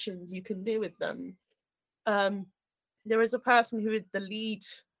actions you can do with them. There is a person who is the lead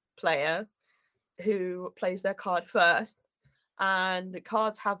player who plays their card first, and the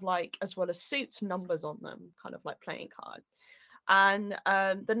cards have, like, as well as suits, numbers on them, kind of like playing cards. And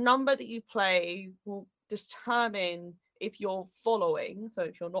the number that you play will determine if you're following. So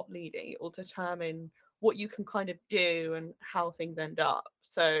if you're not leading, it will determine what you can kind of do and how things end up.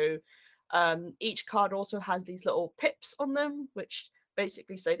 So each card also has these little pips on them, which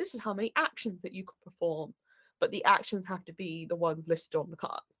basically say this is how many actions that you can perform, but the actions have to be the ones listed on the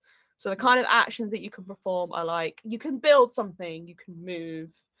card. So the kind of actions that you can perform are like, you can build something, you can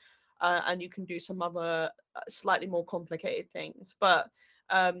move, and you can do some other slightly more complicated things. But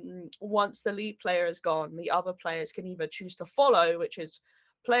once the lead player is gone, the other players can either choose to follow, which is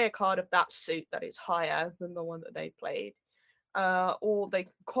play a card of that suit that is higher than the one that they played, or they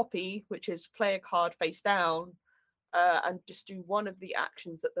can copy, which is play a card face down and just do one of the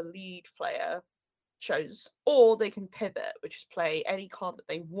actions that the lead player chose, or they can pivot, which is play any card that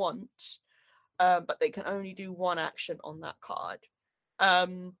they want, but they can only do one action on that card.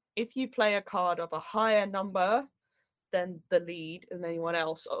 If you play a card of a higher number than the lead and anyone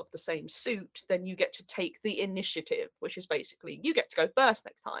else of the same suit, then you get to take the initiative, which is basically you get to go first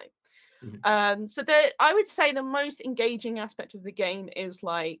next time. So I would say the most engaging aspect of the game is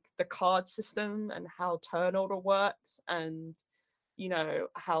like the card system and how turn order works, and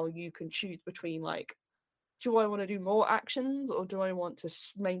how you can choose between like, do I want to do more actions or do I want to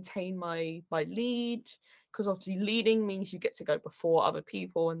maintain my lead? Because obviously leading means you get to go before other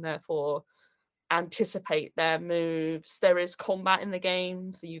people and therefore anticipate their moves. There is combat in the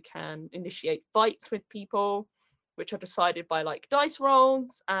game, so you can initiate fights with people, which are decided by like dice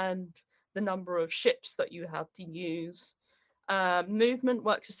rolls and the number of ships that you have to use. Movement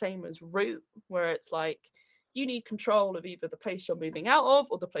works the same as route, where it's like you need control of either the place you're moving out of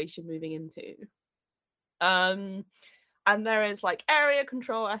or the place you're moving into. And there is like area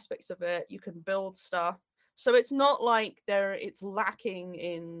control aspects of it. You can build stuff, so it's not like it's lacking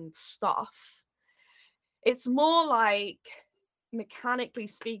in stuff. It's more like, mechanically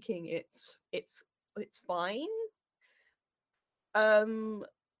speaking, it's fine. And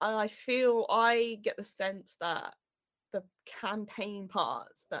I get the sense that the campaign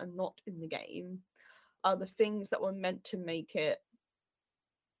parts that are not in the game are the things that were meant to make it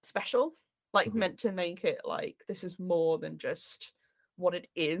special, like meant to make it like this is more than just what it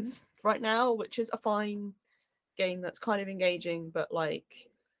is right now, which is a fine game that's kind of engaging, but like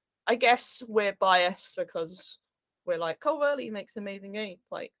I guess we're biased because we're like, Cold Early makes amazing games.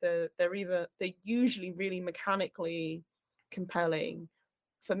 Like they're usually really mechanically compelling,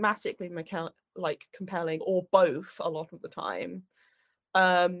 thematically compelling, or both a lot of the time.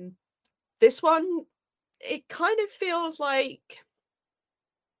 This one, it kind of feels like,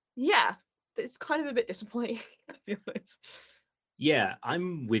 yeah, it's kind of a bit disappointing, to be honest. Yeah,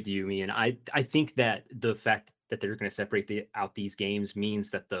 I'm with you, Ian. I think that the fact that they're going to separate out these games means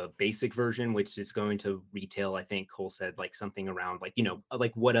that the basic version, which is going to retail, I think Cole said, like something around like,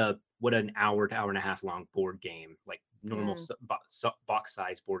 like what an hour to hour and a half long board game, like normal box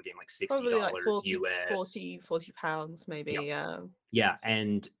size board game, like $60 Probably like 40, US. 40 pounds maybe. Yep. Yeah,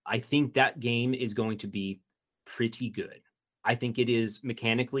 and I think that game is going to be pretty good. I think it is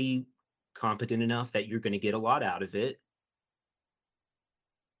mechanically competent enough that you're going to get a lot out of it.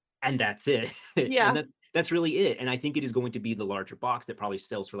 And that's it. Yeah. And that's really it. And I think it is going to be the larger box that probably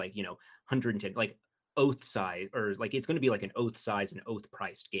sells for like, 110, like Oath size, or like it's going to be like an Oath size and Oath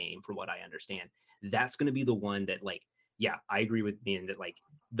priced game, from what I understand. That's going to be the one that, like, yeah, I agree with Ian that like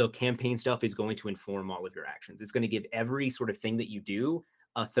the campaign stuff is going to inform all of your actions. It's going to give every sort of thing that you do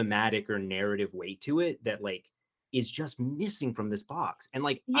a thematic or narrative weight to it that like is just missing from this box. And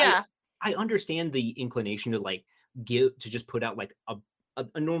like, yeah, I understand the inclination to like just put out like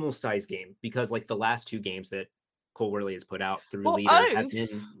a normal size game, because like the last two games that Cole Wehrle has put out through Leader have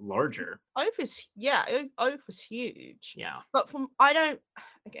been larger. Oath was huge. Yeah. But I don't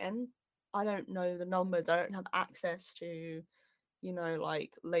know the numbers. I don't have access to,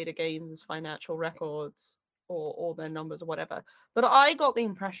 like later games, financial records or their numbers or whatever. But I got the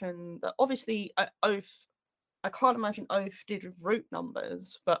impression that obviously Oath, I can't imagine Oath did root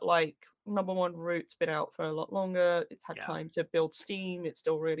numbers, but like number one, Root's been out for a lot longer. It's had time to build steam. It's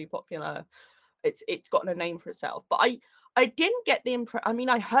still really popular. It's gotten a name for itself. But I didn't get the impression. I mean,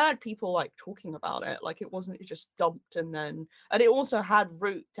 I heard people like talking about it, like it wasn't just dumped and it also had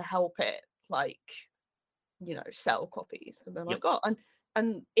Root to help it, like, sell copies. And then like, oh,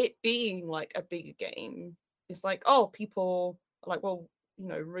 and it being like a bigger game, it's like, oh, people are like, well,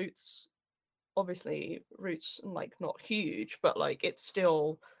 Root's like not huge, but like it's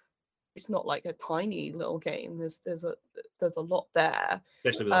not like a tiny little game. There's a lot there,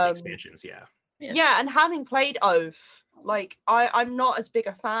 especially with like expansions. Yeah, and having played Oath, like I'm not as big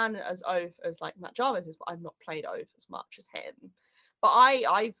a fan as Oath as like Matt Jarvis is, but I've not played Oath as much as him. But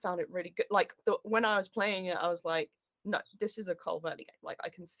I found it really good. Like when I was playing it, I was like, no, this is a Cole Wehrle game. Like I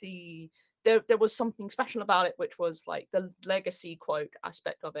can see there was something special about it, which was like the legacy quote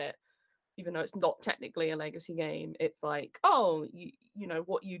aspect of it. Even though it's not technically a legacy game, it's like, oh, you know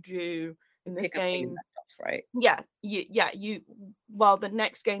what you do in this game, right? Yeah, well, the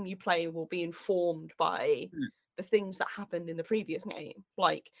next game you play will be informed by the things that happened in the previous game,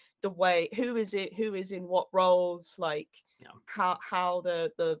 like the way who is in what roles, like how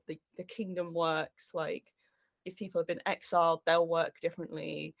the kingdom works, like if people have been exiled, they'll work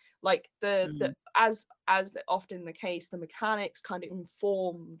differently. Like the as often the case, the mechanics kind of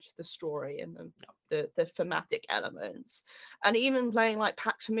informed the story and the thematic elements. And even playing like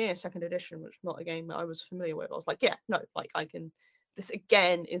Pax Pamir Second Edition, which is not a game that I was familiar with, I was like, yeah, no, like I can. This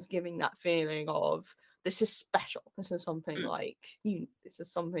again is giving that feeling of this is special. This is something like this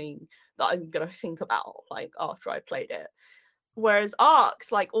is something that I'm gonna think about like after I played it. Whereas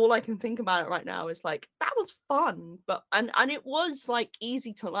Arcs, like all I can think about it right now is like that was fun, but and it was like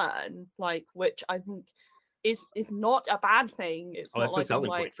easy to learn, like which I think is not a bad thing. It's Oh, not that's like a selling I'm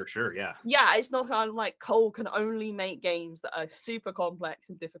like point for sure. Yeah. yeah, it's not kind of like Cole can only make games that are super complex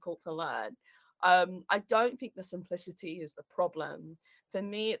and difficult to learn. I don't think the simplicity is the problem. For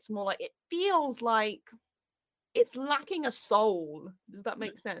me, it's more like it feels like it's lacking a soul. Does that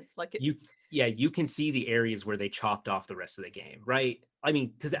make sense? Like it, You can see the areas where they chopped off the rest of the game, right? I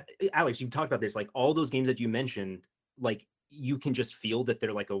mean, because Alex, you've talked about this, like all those games that you mentioned, like you can just feel that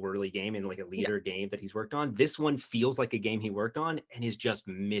they're like a whirly game and like a leader game that he's worked on. This one feels like a game he worked on and is just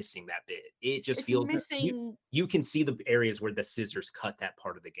missing that bit. It just it's feels missing. you can see the areas where the scissors cut that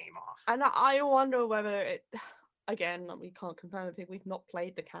part of the game off. And I wonder whether it, again, we can't confirm anything. We've not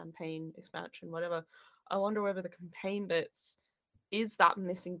played the campaign expansion, whatever. I wonder whether the campaign bits is that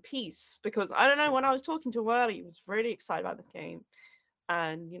missing piece. Because I don't know, when I was talking to Whirly, he was really excited about the game.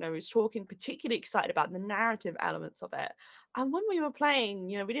 And, you know, he was talking particularly excited about the narrative elements of it. And when we were playing,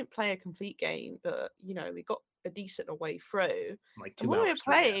 you know, we didn't play a complete game, but, you know, we got a decent way through. Like And 2 when we were hours.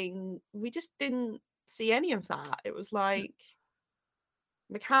 through, yeah. playing, we just didn't see any of that. It was like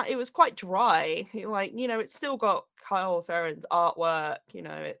it was quite dry. Like, you know, it's still got Kyle Ferrin's artwork, you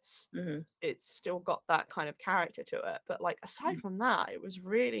know, it's still got that kind of character to it. But like aside from that, it was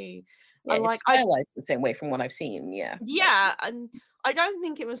really it's stylized the same way from what I've seen. Yeah. Yeah, and I don't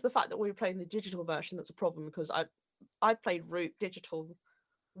think it was the fact that we were playing the digital version that's a problem, because I played Root digital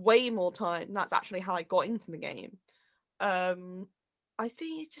way more time. And that's actually how I got into the game. I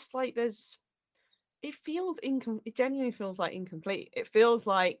think it's just like it feels it genuinely feels like incomplete. It feels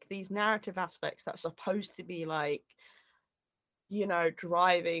like these narrative aspects that are supposed to be like, you know,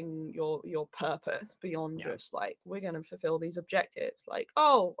 driving your purpose beyond just like we're going to fulfill these objectives. Like,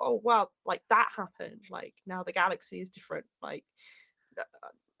 oh wow, like that happened. Like now the galaxy is different. Like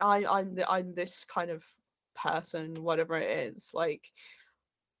I'm this kind of person, whatever it is. Like,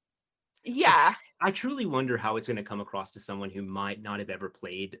 yeah. I truly wonder how it's going to come across to someone who might not have ever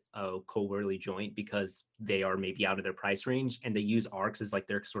played a Cole Whirly joint, because they are maybe out of their price range and they use Arcs as like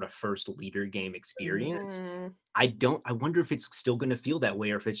their sort of first leader game experience. I wonder if it's still going to feel that way,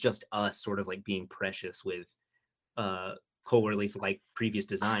 or if it's just us sort of like being precious with Cole Whirly's like previous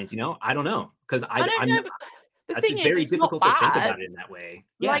designs, you know? I don't know, because I don't know, but the thing is, very difficult to think about it in that way.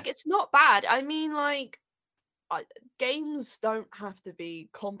 Yeah. Like, it's not bad. I mean, like, games don't have to be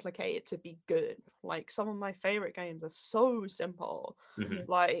complicated to be good. Like, some of my favorite games are so simple.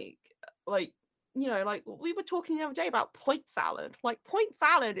 Like you know, like we were talking the other day about Point Salad. Like, Point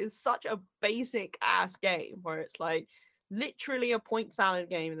Salad is such a basic ass game where it's like literally a point salad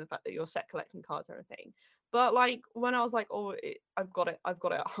game in the fact that you're set collecting cards and everything. But like when I was like, I've got it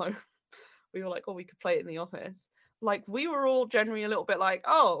at home, we were like, we could play it in the office. Like, we were all generally a little bit like,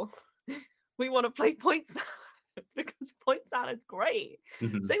 we want to play Point Salad because Point Salad's great.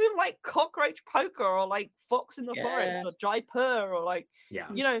 Same with like Cockroach Poker or like Fox in the Forest or Jaipur or like,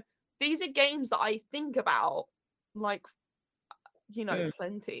 you know, these are games that I think about, like, you know,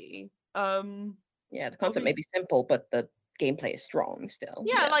 plenty. The concept may be simple, but the gameplay is strong still.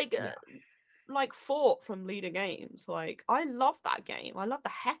 Like Fort from Leader Games. Like, I love that game. I love the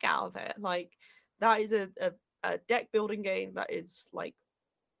heck out of it. Like, that is a deck building game that is like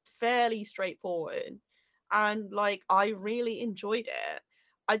fairly straightforward, and like I really enjoyed it.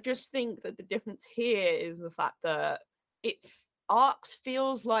 I just think that the difference here is the fact that Arcs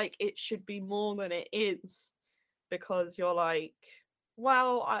feels like it should be more than it is, because you're like,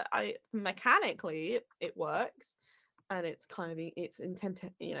 well, I mechanically it works, and it's kind of it's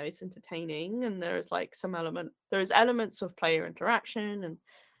entertaining, and there's like there's elements of player interaction,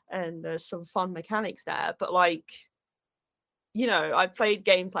 and there's some fun mechanics there, but like, you know, I played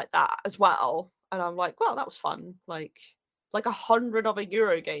games like that as well, and I'm like, well, that was fun. Like 100 other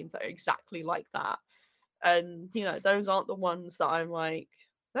Euro games that are exactly like that, and you know, those aren't the ones that I'm like,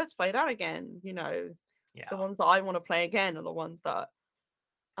 let's play that again. You know, the ones that I want to play again are the ones that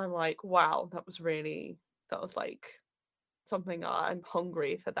I'm like, wow, that was like something I'm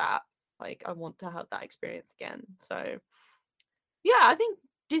hungry for that. Like, I want to have that experience again. So yeah, I think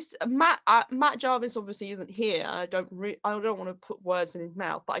this Matt Jarvis obviously isn't here. I don't want to put words in his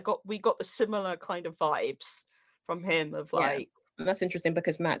mouth, but we got the similar kind of vibes from him of like. And that's interesting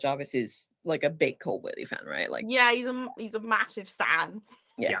because Matt Jarvis is like a big Cole Whirly fan, right? Like, yeah, he's a massive stan.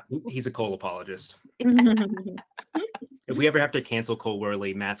 Yeah, he's a Cole apologist. If we ever have to cancel Cole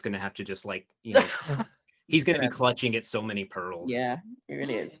Whirly, Matt's gonna have to just like, you know, he's gonna be clutching at so many pearls. Yeah, it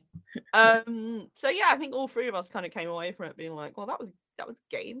really is. So yeah, I think all three of us kind of came away from it being like, well, that was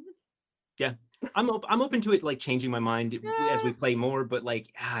game. Yeah, I'm open to it, like changing my mind as we Yeah. play more. But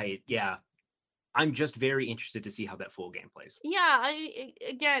like, I'm just very interested to see how that full game plays. Yeah,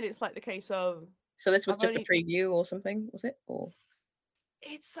 again, it's like the case of So this was I've just a only preview or something, was it? Or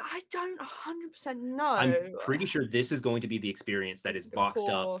I don't 100% I'm know pretty sure this is going to be the experience that is the boxed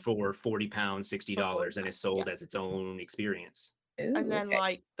up core for £40, $60, and is sold yeah. as its own experience. Ooh, And then okay.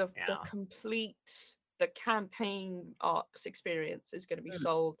 like the Yeah. complete the campaign arcs experience is going to be Mm.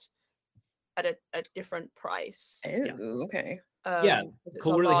 sold at a different price. Oh, okay. Yeah, 'cause it's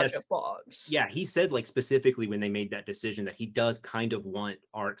Cole a really larger has. box. Yeah, he said like specifically when they made that decision that he does kind of want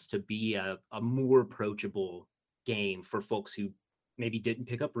Arcs to be a more approachable game for folks who maybe didn't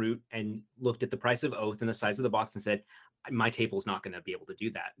pick up Root and looked at the price of Oath and the size of the box and said, my table's not going to be able to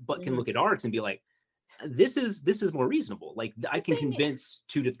do that, but can Mhm. look at Arcs and be like, this is more reasonable. Like I can thing- convince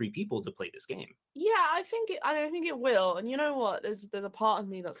 2 to 3 people to play this game. Yeah, I don't think it will. And you know what? There's a part of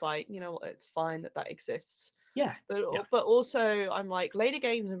me that's like, you know what, it's fine that exists. Yeah. But also I'm like, later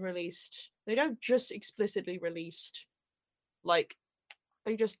games have released, they don't just explicitly released like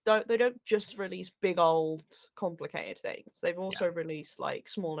they don't just release big old complicated things. They've also released like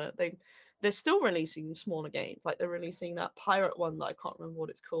smaller they're still releasing smaller games. Like they're releasing that pirate one that I can't remember what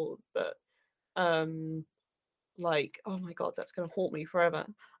it's called, but like, oh my god, that's gonna haunt me forever.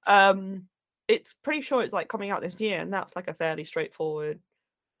 It's pretty sure it's like coming out this year, and that's like a fairly straightforward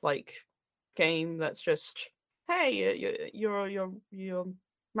like game that's just, hey, you're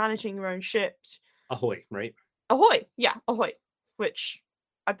managing your own ships. Ahoy, right? Ahoy, yeah, Ahoy, which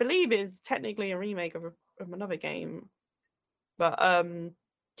I believe is technically a remake of another game, but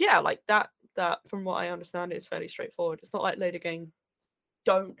yeah, like that from what I understand is fairly straightforward. It's not like later games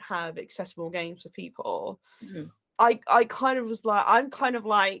don't have accessible games for people. Mhm. I kind of was like, I'm kind of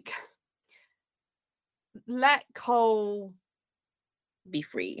like, let Cole Be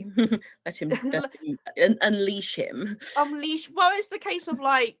free. let him unleash him. unleash. Well, it's the case of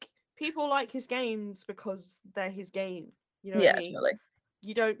like people like his games because they're his game. You know what Yeah, I mean? totally.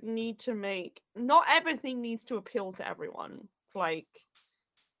 You don't need to make. Not everything needs to appeal to everyone. Like,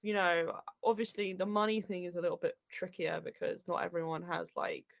 you know, obviously the money thing is a little bit trickier because not everyone has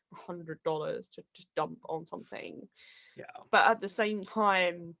like $100 to just dump on something. Yeah. But at the same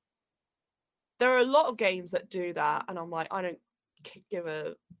time, there are a lot of games that do that, and I'm like, I don't give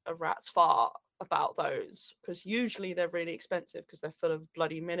a rat's fart about those because usually they're really expensive because they're full of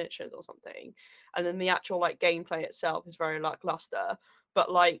bloody miniatures or something, and then the actual like gameplay itself is very lackluster.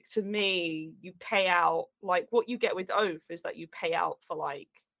 But like to me, you pay out like what you get with Oath is that you pay out for like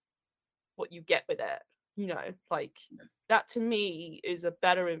what you get with it. You know, like that to me is a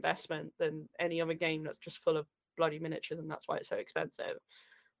better investment than any other game that's just full of bloody miniatures, and that's why it's so expensive.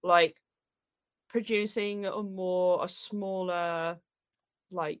 Like producing a smaller,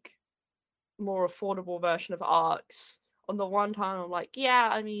 like more affordable version of Arcs. On the one hand, I'm like, yeah,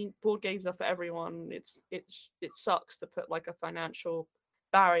 I mean, board games are for everyone. It sucks to put like a financial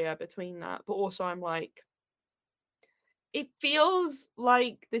barrier between that, but also I'm like, it feels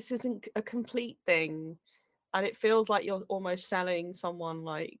like this isn't a complete thing, and it feels like you're almost selling someone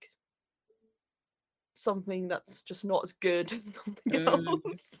like something that's just not as good as something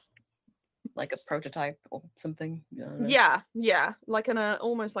else. Like a prototype or something. Yeah, like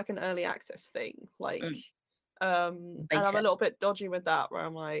almost like an early access thing, like and I'm a Beta. little bit dodgy with that where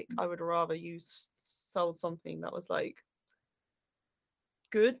I'm like, I would rather you sold something that was like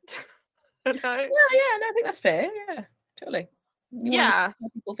good. You know? Yeah, no, I think that's fair. Yeah, totally. You want Yeah. to tell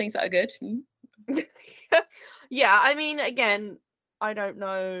people things that are good. Yeah, I mean, again, I don't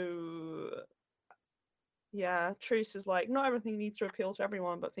know. Yeah, Truce is like, not everything needs to appeal to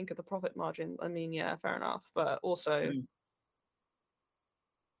everyone, but think of the profit margin. I mean, yeah, fair enough. But also,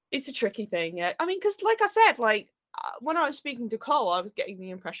 it's a tricky thing. Yeah, I mean, because like I said, like when I was speaking to Cole, I was getting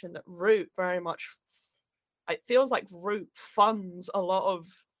the impression that Root very much, it feels like Root funds a lot of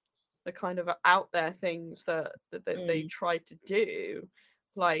the kind of out there things that they tried to do.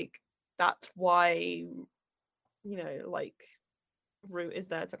 Like that's why, you know, like Root is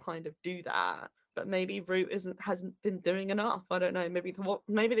there to kind of do that. But maybe Root hasn't been doing enough. I don't know. Maybe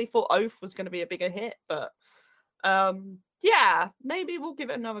they thought Oath was going to be a bigger hit, but yeah, maybe we'll give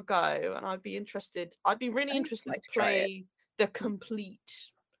it another go. And I'd be really interested to play the complete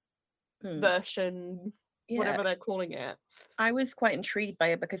version, whatever they're calling it. I was quite intrigued by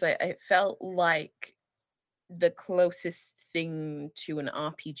it because it felt like the closest thing to an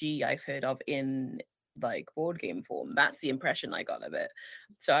RPG I've heard of in like board game form. That's the impression I got of it.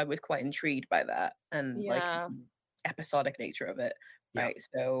 So I was quite intrigued by that and like the episodic nature of it. Yeah. right?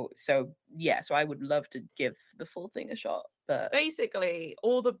 So yeah, so I would love to give the full thing a shot, but Basically,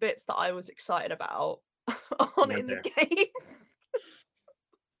 all the bits that I was excited about aren't Weren't in the there. game.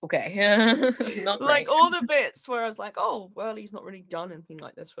 okay. Not Like great. all the bits where I was like, oh, well, he's not really done anything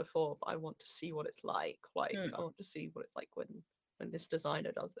like this before, but I want to see what it's like. Like, Hmm. I want to see what it's like when this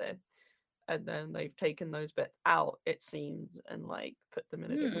designer does this. And then they've taken those bits out, it seems, and like put them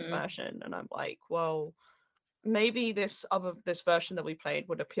in a different Hmm. version. And I'm like, well, maybe this version that we played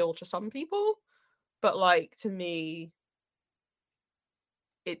would appeal to some people, but like to me,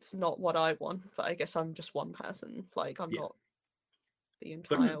 it's not what I want. But I guess I'm just one person. Like I'm Yeah. not the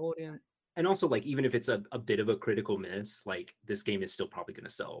But entire audience. and also like even if it's a bit of a critical miss, like this game is still probably going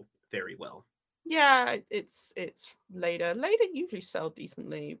to sell very well. Yeah, it's later. Later usually sell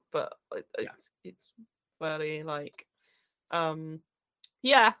decently, but Yeah. it's fairly like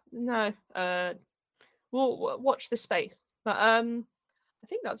yeah, no. We'll watch this space. But I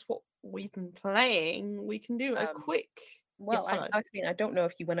think that's what we've been playing. We can do a quick Well, hello. I mean, I don't know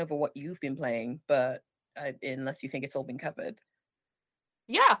if you went over what you've been playing, but unless you think it's all been covered.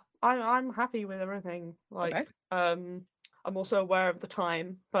 Yeah, I'm happy with everything. Like Okay. I'm also aware of the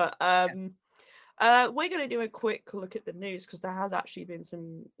time, but we're gonna do a quick look at the news because there has actually been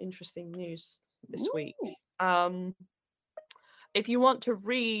some interesting news this week. Ooh. If you want to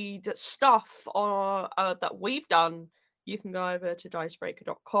read stuff on that we've done, you can go over to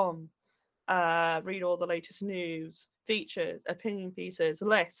dicebreaker.com. Read all the latest news, features, opinion pieces,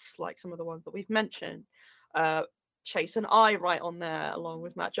 lists, like some of the ones that we've mentioned. Chase and I write on there, along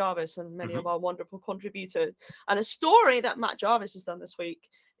with Matt Jarvis and many of our wonderful contributors. And a story that Matt Jarvis has done this week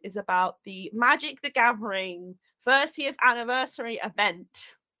is about the Magic the Gathering 30th anniversary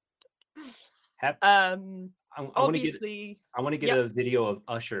event. I want to get yep. a video of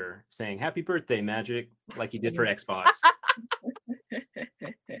Usher saying "Happy Birthday, Magic" like he did for Xbox.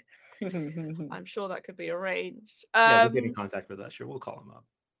 I'm sure that could be arranged. Yeah, we'll get in contact with Usher. We'll call him up.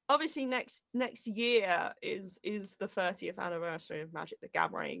 Obviously, next year is the 30th anniversary of Magic the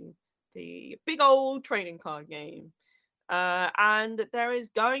Gathering, the big old trading card game, and there is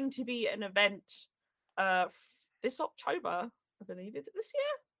going to be an event this October, I believe. Is it this year?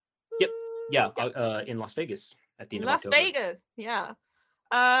 Yep. Yeah. In Las Vegas at the end of Las October. Vegas. Yeah.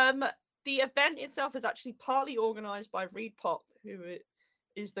 The event itself is actually partly organized by ReedPop, who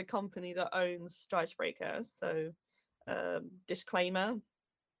is the company that owns Dicebreaker. So, disclaimer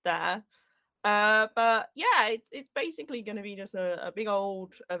there. But yeah, it's basically going to be just a big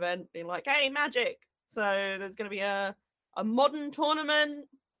old event being like, hey, Magic. So there's going to be a modern tournament.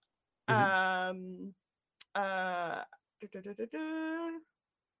 I'm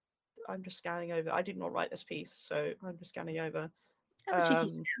just scanning over. I did not write this piece, so I'm just scanning over. Have a cheeky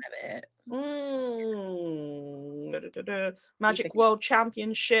scan of it. Magic World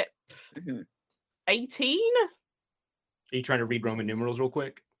Championship 18. Are you trying to read Roman numerals real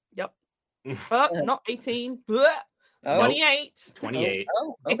quick? Yep. But not 18. 28. 28.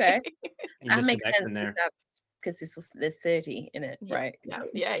 Oh, okay. That makes sense there because there's 30 in it, right? Yeah. So,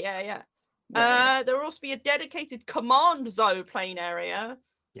 Yeah. There will also be a dedicated command zone playing area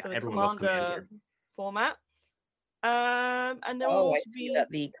for the Commander format. And there will also I see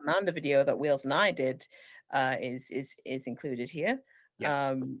that the Commander video that Wheels and I did is included here.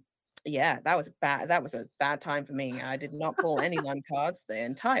 Yes. Yeah, that was a bad time for me. I did not pull any land cards the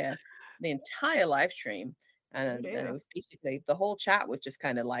entire live stream, and it was basically the whole chat was just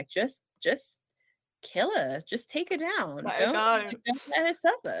kind of like just kill her, just take her down, don't let her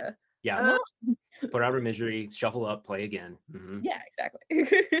suffer. Yeah, put out her misery, shuffle up, play again. Yeah, exactly.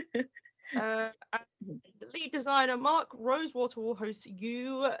 The lead designer Mark Rosewater will host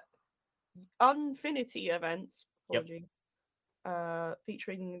Unfinity events.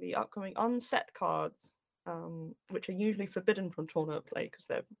 Featuring the upcoming unset cards, which are usually forbidden from tournament play because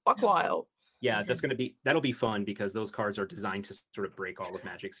they're buck wild. Yeah, that'll be fun because those cards are designed to sort of break all of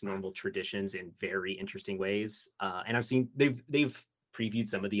Magic's normal traditions in very interesting ways. And I've seen they've previewed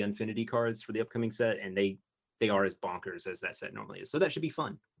some of the Unfinity cards for the upcoming set, and they are as bonkers as that set normally is. So that should be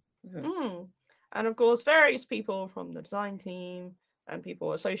fun. And of course, various people from the design team and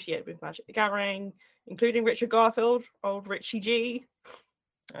people associated with Magic the Gathering, including Richard Garfield, old Richie G.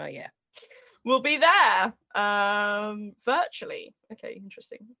 Oh yeah, will be there virtually. Okay,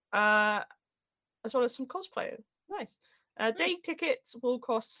 interesting. As well as some cosplayers. Nice. Day tickets will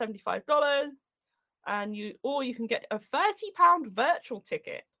cost $75, and you can get a £30 virtual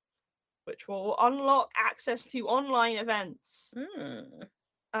ticket, which will unlock access to online events.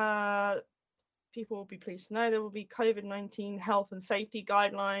 People will be pleased to know there will be COVID-19 health and safety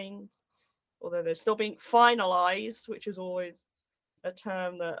guidelines, although they're still being finalized, which is always a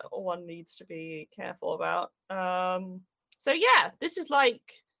term that one needs to be careful about. So yeah, this is like,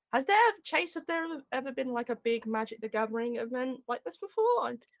 has there ever been like a big Magic the Gathering event like this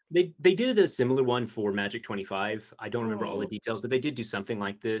before? They did a similar one for Magic 25. I don't remember all the Oh. details, but they did do something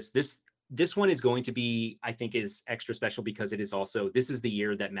like this. This one is going to be, I think, is extra special because it is also, this is the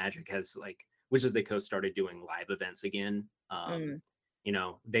year that Magic has, like, Wizards of the Coast started doing live events again. You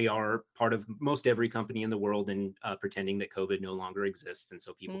know, they are part of most every company in the world and pretending that COVID no longer exists, and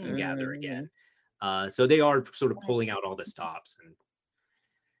so people can gather again. So they are sort of pulling out all the stops, and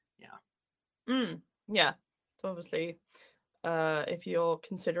Yeah. So obviously, if you're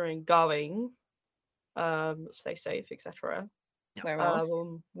considering going, stay safe, etc. Where else?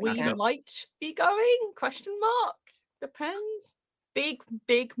 We Mask up. might be going? Question mark. Depends.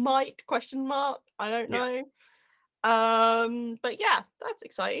 Big might? Question mark. I don't Yeah. know. But yeah, that's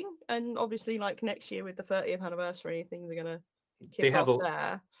exciting. And obviously, like next year with the 30th anniversary, things are gonna kick off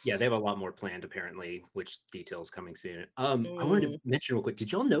there. Yeah, they have a lot more planned apparently, which details coming soon. I wanted to mention real quick.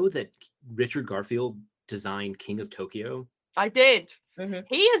 Did y'all know that Richard Garfield designed King of Tokyo? I did. Mhm.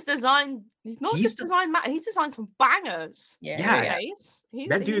 He has designed. He's not He's just designed. He's designed some bangers. Yeah.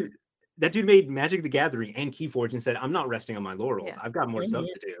 That dude made Magic the Gathering and Keyforge and said, "I'm not resting on my laurels. Yeah. I've got more stuff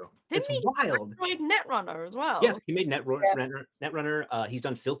to do." Didn't It's he wild. made Netrunner as well? Yeah, he made Netrunner. He's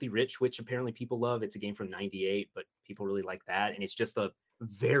done Filthy Rich, which apparently people love. It's a game from '98, but people really like that, and it's just a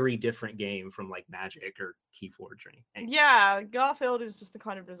very different game from like Magic or Keyforge or anything. Yeah, Garfield is just the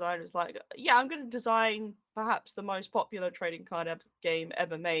kind of designer who's like, yeah, I'm going to design perhaps the most popular trading card game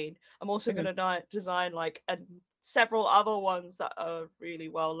ever made. I'm also going to design like several other ones that are really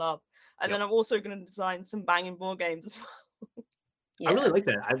well loved, and then I'm also going to design some banging board games as well. I really like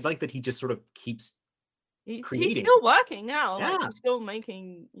that. I like that he just sort of keeps He's creating. still working now. Yeah. Like, he's still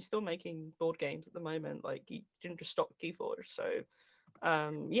making board games at the moment. Like, he didn't just stop Keyforge. So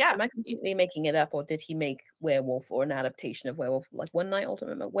yeah. Am I completely making it up, or did he make Werewolf or an adaptation of Werewolf, like One Night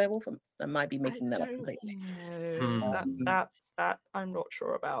Ultimate Werewolf? I might be making that up completely. That I'm not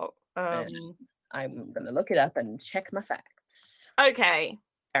sure about. I'm gonna look it up and check my facts. Okay.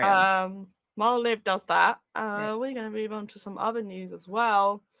 While Liv does that, we're going to move on to some other news as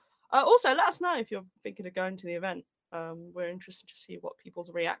well. Also, let us know if you're thinking of going to the event. We're interested to see what people's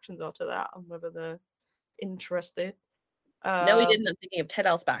reactions are to that and whether they're interested. No, we didn't. I'm thinking of Ted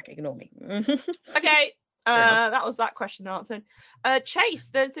Elsbach. Ignore me. Okay. That was that question answered. Chase,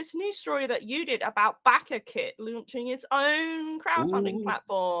 there's this news story that you did about BackerKit launching its own crowdfunding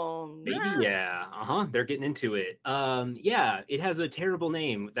platform. Maybe, yeah. They're getting into it. Yeah, it has a terrible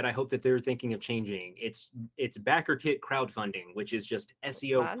name that I hope that they're thinking of changing. It's BackerKit crowdfunding, which is just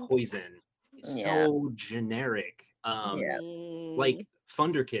SEO poison. So generic. Like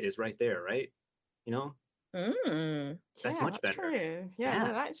FunderKit is right there, right? You know? That's much better. True. Yeah,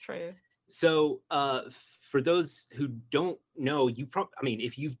 no, that is true. So for those who don't know, if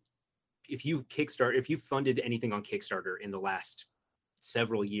you've funded anything on Kickstarter in the last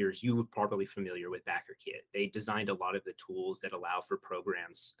several years, you are probably familiar with BackerKit. They designed a lot of the tools that allow for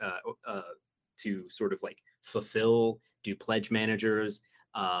programs to sort of like fulfill, do pledge managers,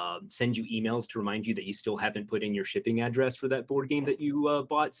 send you emails to remind you that you still haven't put in your shipping address for that board game that you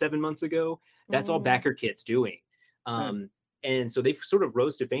bought 7 months ago. That's all BackerKit's doing. And so they've sort of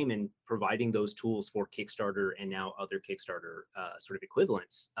rose to fame in providing those tools for Kickstarter and now other Kickstarter sort of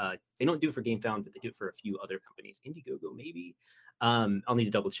equivalents. They don't do it for GameFound, but they do it for a few other companies. Indiegogo, maybe. I'll need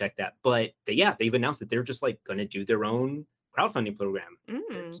to double check that. But they've announced that they're just like going to do their own crowdfunding program.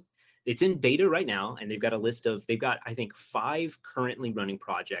 It's in beta right now, and they've got I think 5 currently running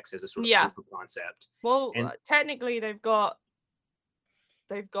projects as a sort of proof of concept. Well, technically they've got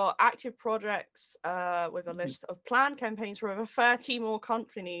active projects with a list of planned campaigns for over 30 more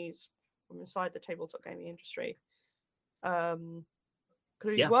companies from inside the tabletop gaming industry.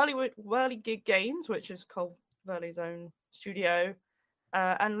 Including Whirly Gig Games, which is Cole Verley's own studio,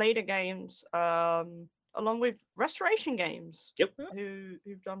 and Later Games, along with Restoration Games,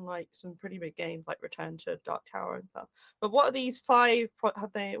 who've done like some pretty big games like Return to Dark Tower and stuff. But what are these 5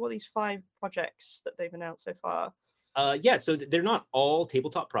 projects that they've announced so far? So they're not all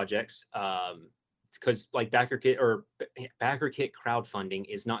tabletop projects, because like BackerKit crowdfunding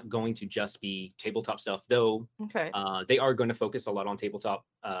is not going to just be tabletop stuff, though. They are going to focus a lot on tabletop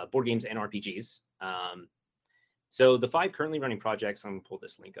board games and RPGs. So the 5 currently running projects, I'm gonna pull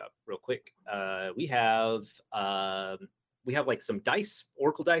this link up real quick. We have like some dice,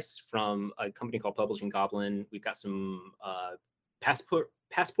 Oracle dice from a company called Publishing Goblin. We've got some passport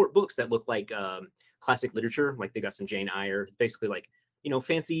books that look like classic literature, like they got some Jane Eyre, basically like,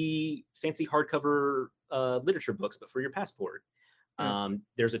 fancy hardcover literature books, but for your passport.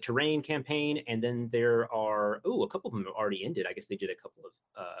 There's a terrain campaign, and then there are a couple of them have already ended. I guess they did a couple of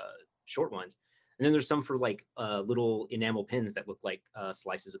short ones, and then there's some for like little enamel pins that look like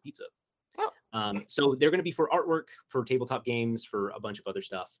slices of pizza. So they're going to be for artwork, for tabletop games, for a bunch of other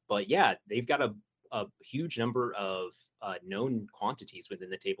stuff. But yeah, they've got a huge number of known quantities within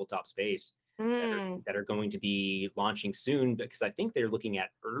the tabletop space that are going to be launching soon, because I think they're looking at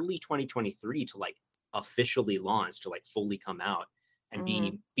early 2023 to like officially launch, to like fully come out and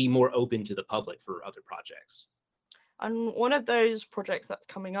be more open to the public for other projects. And one of those projects that's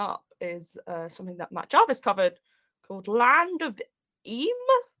coming up is something that Matt Jarvis covered called Land of Eam.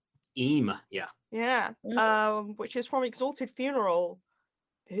 Yeah. Which is from Exalted Funeral,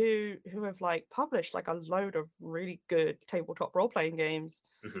 who have like published like a load of really good tabletop role-playing games,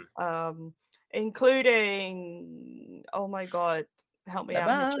 including, oh my god, help me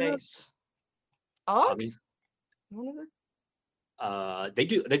out, Chase. Arcs?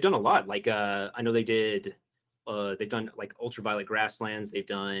 They've done a lot. Like I know they've done like Ultraviolet Grasslands. They've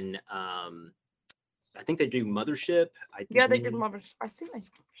done I think they do Mothership. They did Mothership. I think they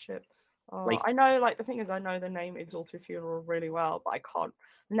did Mothership. I know, like, the thing is, I know the name Exalted Funeral really well, but I can't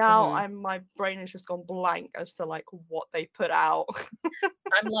now. My brain has just gone blank as to like what they put out.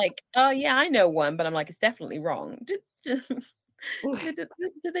 I'm like, oh yeah, I know one, but I'm like, it's definitely wrong. Did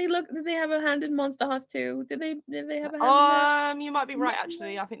they look? Did they have a hand in Monster Hearts too? Did they have a hand in that? You might be right,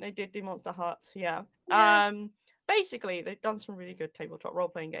 actually. I think they did do Monster Hearts. Yeah. Basically, they've done some really good tabletop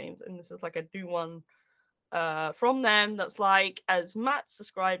role-playing games, and this is like a new one from them that's like, as Matt's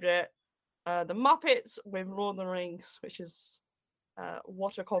described it, the Muppets with Lord of the Rings, which is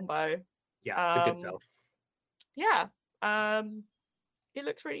what a combo. Yeah, it's a good sell. Yeah. It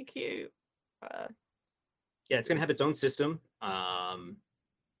looks really cute. Yeah, it's gonna have its own system.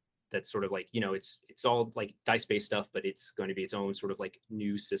 That's sort of like, it's all like dice-based stuff, but it's going to be its own sort of like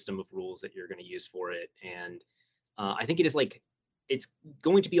new system of rules that you're going to use for it. And I think it is like, it's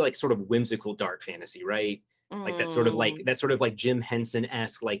going to be like sort of whimsical dark fantasy, right? Like that sort of like Jim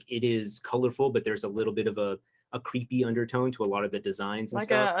Henson-esque, like it is colorful, but there's a little bit of a creepy undertone to a lot of the designs and like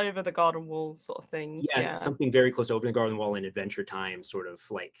stuff. Like over the garden wall sort of thing. Yeah, something very close to Over the Garden Wall and Adventure Time, sort of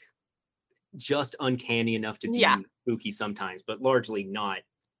like just uncanny enough to be spooky sometimes, but largely not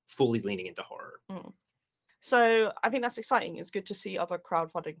fully leaning into horror. So I think that's exciting. It's good to see other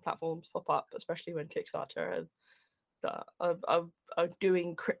crowdfunding platforms pop up, especially when Kickstarter are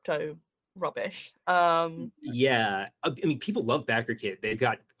doing crypto rubbish. Yeah, I mean, people love BackerKit. They've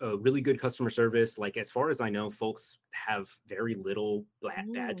got a really good customer service. Like, as far as I know, folks have very little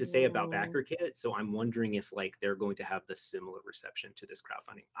bad to say about BackerKit. So I'm wondering if like they're going to have the similar reception to this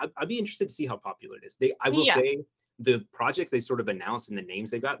crowdfunding. I'd be interested to see how popular it is. I will say the projects they sort of announced and the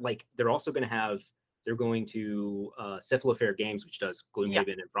names they got, like they're going to Cephalofair Games, which does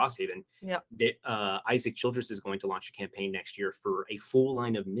Gloomhaven and Frosthaven. Isaac Childress is going to launch a campaign next year for a full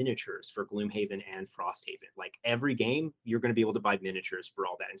line of miniatures for Gloomhaven and Frosthaven. Like every game, you're going to be able to buy miniatures for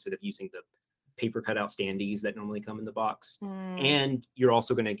all that instead of using the paper cutout standees that normally come in the box. And you're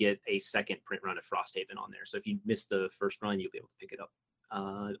also going to get a second print run of Frosthaven on there. So if you miss the first run, you'll be able to pick it up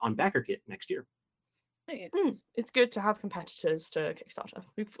on BackerKit next year. It's good to have competitors to Kickstarter.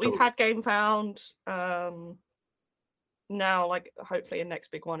 We've had GameFound. Now, like, hopefully, the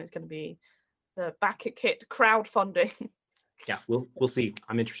next big one is going to be the BackerKit crowdfunding. Yeah, we'll see.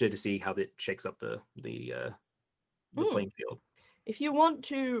 I'm interested to see how that shakes up the playing field. If you want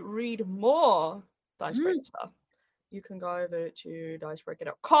to read more Dicebreaker stuff, you can go over to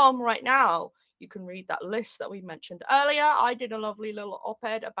dicebreaker.com right now. You can read that list that we mentioned earlier. I did a lovely little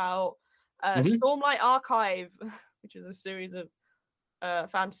op-ed about Stormlight Archive, which is a series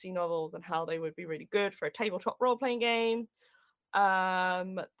of fantasy novels and how they would be really good for a tabletop role-playing game.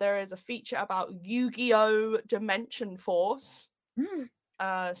 There is a feature about Yu-Gi-Oh! Dimension Force.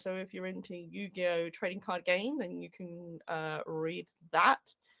 So if you're into Yu-Gi-Oh! Trading card game, then you can read that.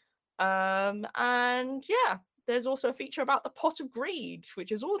 And yeah, there's also a feature about the Pot of Greed,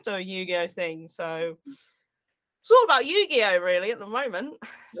 which is also a Yu-Gi-Oh! Thing. So it's all about Yu-Gi-Oh! Really at the moment.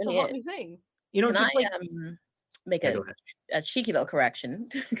 It's the hot new thing. Can I make a cheeky little correction?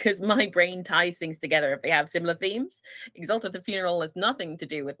 Because my brain ties things together if they have similar themes. Exalted the Funeral has nothing to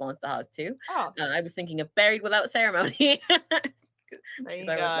do with Monster Hearts 2. I was thinking of Buried Without Ceremony. There you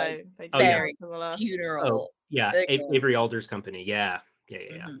go. Buried Funeral. Oh, yeah, Avery Alder's company. Yeah.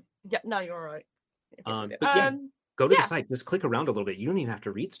 Yeah, no, you're right. Go to the site. Just click around a little bit. You don't even have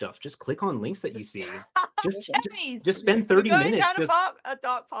to read stuff. Just click on links that you see. Just spend 30 minutes. Down a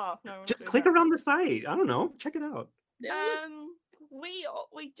dark path. No, just click around the site. I don't know. Check it out.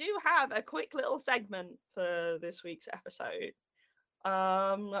 We do have a quick little segment for this week's episode.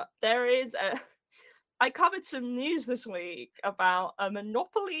 There is a. I covered some news this week about a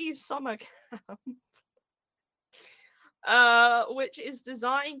Monopoly summer camp, which is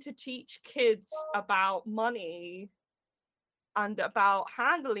designed to teach kids about money and about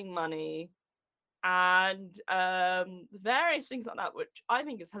handling money and various things like that, which I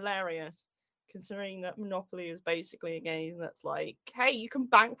think is hilarious, considering that Monopoly is basically a game that's like, hey, you can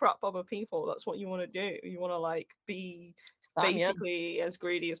bankrupt other people. That's what you want to do. You want to like be basically as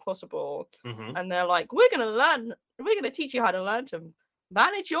greedy as possible. Mhm. And they're like, we're going to teach you how to learn to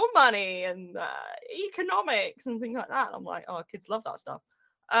manage your money and economics and things like that. I'm like, oh, kids love that stuff.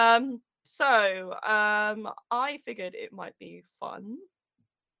 So I figured it might be fun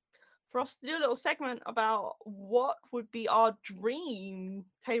for us to do a little segment about what would be our dream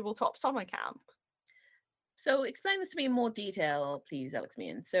tabletop summer camp. So explain this to me in more detail, please, Alex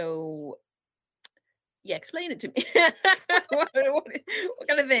Meehan. So yeah, explain it to me. what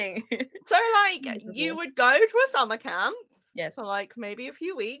kind of thing? So like you would go to a summer camp, Yes. for like maybe a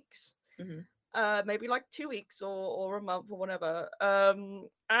few weeks, Mhm. maybe like 2 weeks or a month or whatever.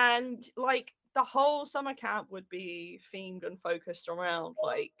 And like the whole summer camp would be themed and focused around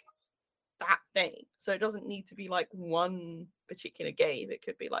like that thing. So it doesn't need to be like one particular game. It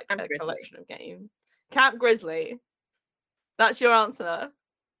could be like Camp a Grizzly. collection of games. Camp Grizzly. That's your answer.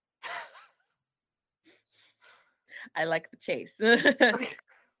 I like the chase.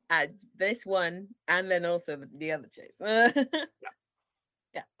 This one, and then also the other chase.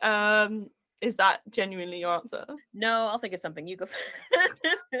 Is that genuinely your answer? No, I'll think of something. You go.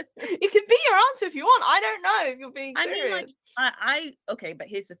 It can be your answer if you want. I don't know if you're being serious. I mean, like, I okay, but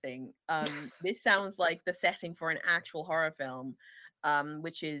here's the thing. This sounds like the setting for an actual horror film,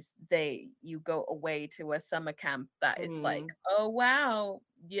 which is you go away to a summer camp that is like, oh wow,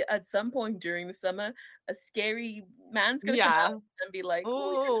 yeah, at some point during the summer, a scary man's gonna come out and be like,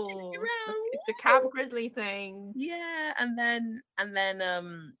 oh, he's gonna chase you around. It's a Camp Grizzly thing. Yeah, and then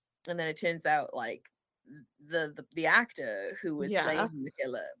it turns out like the actor who was playing the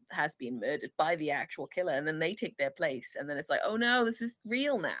killer has been murdered by the actual killer, and then they take their place, and then it's like, oh no, this is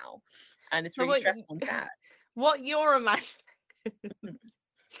real now, and it's really stressful and sad. What you're imagining is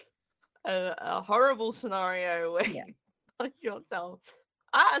a horrible scenario where you find yourself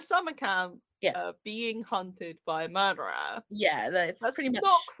at a summer camp being hunted by a murderer. Yeah, that's pretty much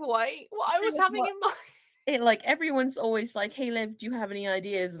not quite what I was having in mind. It like everyone's always like, hey Liv, do you have any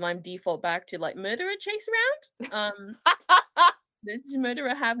ideas? And I'm default back to like murderer chase around. Does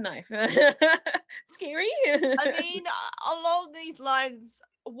murderer have knife? Scary. I mean, along these lines,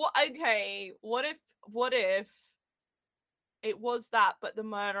 what if it was that, but the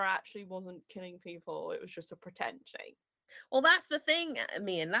murderer actually wasn't killing people, it was just a pretend thing? Well, that's the thing,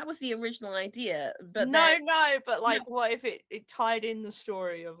 and that was the original idea. But but like, what if it tied in the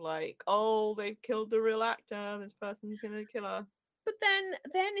story of like, oh, they've killed the real actor, this person's gonna kill her. But then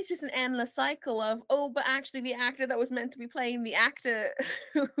it's just an endless cycle of, oh, but actually the actor that was meant to be playing the actor,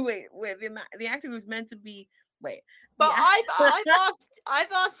 the actor who was meant to be, But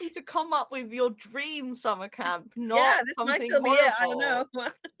I've asked you to come up with your dream summer camp, not this something might still be it. I don't know.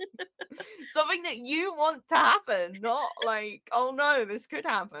 Something that you want to happen, not like, oh no, this could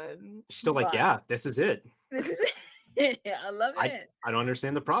happen. She's still like, yeah, this is it. This is it. I love it. I don't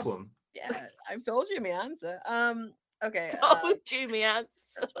understand the problem. Yeah, I've told you my answer. Okay. Told you my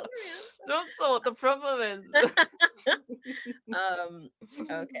answer. Don't know what the problem is.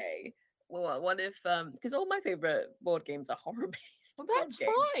 Okay. Well, what if because all my favorite board games are horror based. Well, that's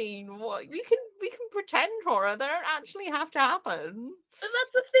fine. What we can pretend horror. They don't actually have to happen. But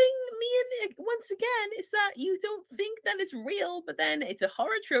that's the thing, me and Nick, once again, is that you don't think that it's real, but then it's a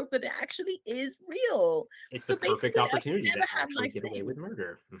horror trope that actually is real. It's the perfect opportunity to actually get away with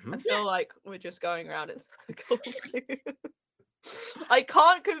murder. I feel like we're just going around in circles. I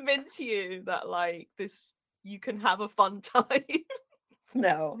can't convince you that like this you can have a fun time.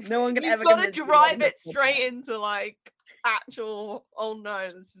 No one can ever. You've got to drive it straight into like actual. Oh no,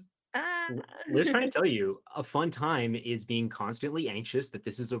 this is. We're trying to tell you, a fun time is being constantly anxious that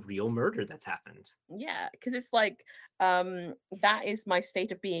this is a real murder that's happened. Yeah, because it's like that is my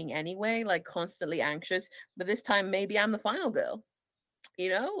state of being anyway, like constantly anxious. But this time, maybe I'm the final girl.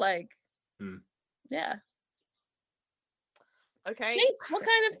 Like, yeah. Okay. Chase, what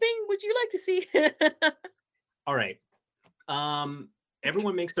kind of thing would you like to see? All right.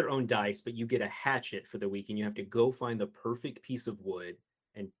 Everyone makes their own dice, but you get a hatchet for the week, and you have to go find the perfect piece of wood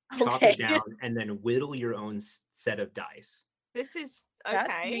and chop it down, and then whittle your own set of dice. This is okay.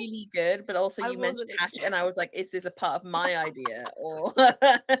 That's really good, but also you mentioned hatchet, and I was like, is this a part of my idea or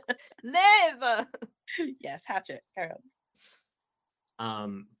Live? Yes, hatchet. Carry on.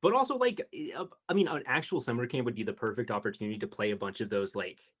 But also like, I mean, an actual summer camp would be the perfect opportunity to play a bunch of those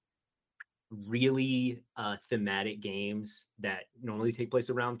like really thematic games that normally take place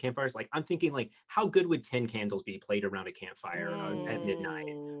around campfires. Like I'm thinking like, how good would 10 Candles be played around a campfire at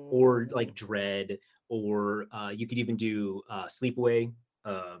midnight, or like Dread, or you could even do Sleepaway,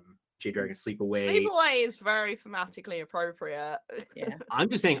 Jade Dragon Sleepaway. Sleepaway is very thematically appropriate. Yeah. I'm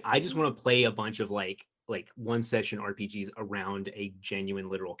just saying, I just want to play a bunch of like one session RPGs around a genuine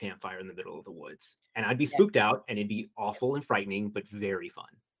literal campfire in the middle of the woods, and I'd be spooked out, and it'd be awful and frightening, but very fun.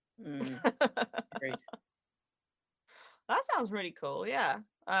 Great. That sounds really cool. Yeah.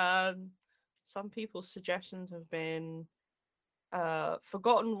 Some people's suggestions have been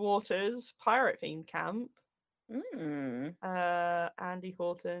Forgotten Waters pirate themed camp. Andy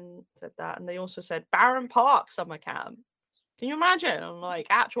Horton said that, and they also said Barron Park summer camp. Can you imagine on like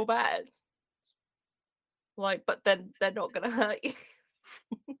actual beds? Like, but then they're not gonna hurt you.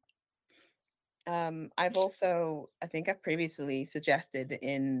 I've also, I think I've previously suggested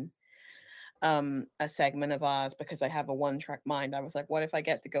in a segment of ours, because I have a one-track mind, I was like, what if I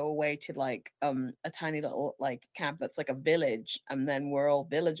get to go away to like a tiny little like camp that's like a village, and then we're all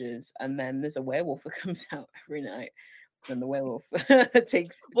villagers, and then there's a werewolf that comes out every night, and the werewolf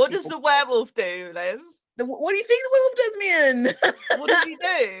takes. What does the werewolf do, Liv? What do you think the werewolf does, man? What does he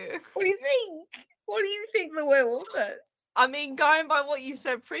do? What do you think? What do you think the werewolf does? I mean, going by what you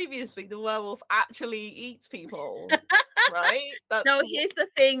said previously, the werewolf actually eats people, right? No, here's the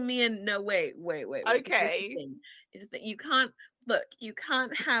thing, wait. Okay. Is that you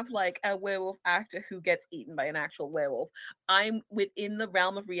can't have like a werewolf actor who gets eaten by an actual werewolf. I'm within the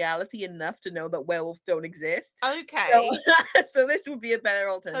realm of reality enough to know that werewolves don't exist. Okay. So this would be a better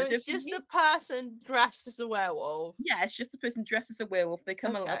alternative. So it's just a person dressed as a werewolf. Yeah, it's just a person dressed as a werewolf. They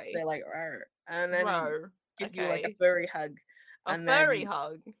come up, they're like, "Arr," and then give you like a furry hug. Furry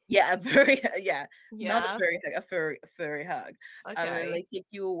hug. Yeah, not a furry hug, a furry hug. Okay. And then they take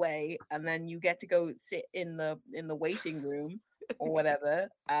you away, and then you get to go sit in the waiting room or whatever.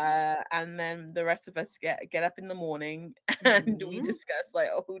 And then the rest of us get up in the morning and we discuss like,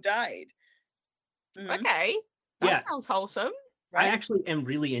 oh, who died. Okay. That sounds wholesome. Right? I actually am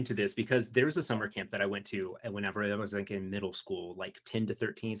really into this, because there's a summer camp that I went to whenever I was like in middle school, like 10 to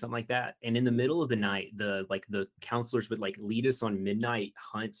 13, something like that. And in the middle of the night, the counselors would like lead us on midnight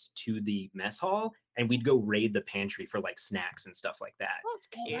hunts to the mess hall, and we'd go raid the pantry for like snacks and stuff like that. That's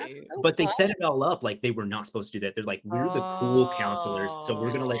cute. That's so but they fun. set it all up like they were not supposed to do that. They're like, we're the cool counselors, so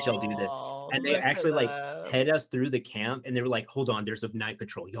we're gonna let y'all do this. And they actually like head us through the camp, and they were like, hold on, there's a night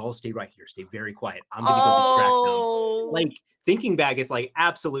patrol. Y'all stay right here. Stay very quiet. I'm gonna go distract them. Like, thinking back, it's like,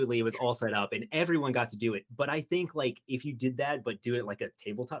 absolutely, it was all set up and everyone got to do it. But I think like if you did that, but do it like a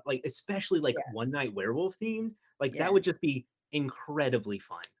tabletop, like especially like one night werewolf themed, like that would just be incredibly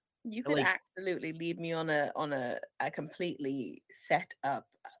fun. You could absolutely lead me on a completely set up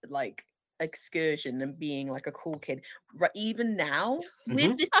like excursion and being like a cool kid. Right, even now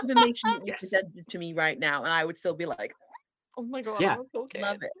with this information that you presented to me right now, and I would still be like, oh my god, yeah, okay.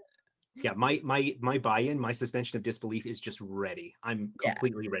 Love it. Yeah, my buy-in, my suspension of disbelief is just ready. I'm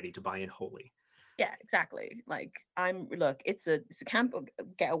completely ready to buy in wholly. Yeah, exactly. Like it's a camp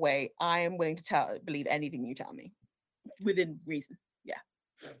getaway. I am willing to believe anything you tell me within reason. Yeah.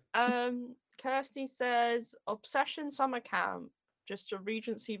 Kirsty says Obsession Summer Camp, just a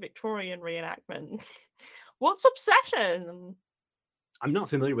Regency Victorian reenactment. What's Obsession? I'm not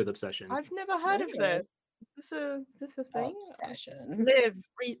familiar with Obsession. I've never heard of this. Is this a thing? Obsession. Liv,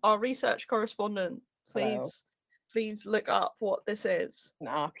 our research correspondent, please look up what this is. An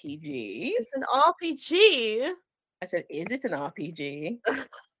RPG. It's an RPG. I said, is it an RPG?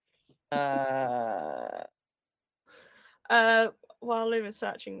 While Liv is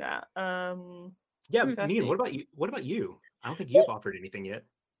searching that, Mian, what about you? I don't think you've offered anything yet.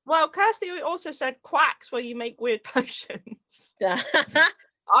 Well, Kirsty also said quacks, where you make weird potions.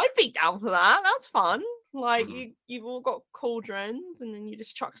 I'd be down for that. That's fun. Like you've all got cauldrons, and then you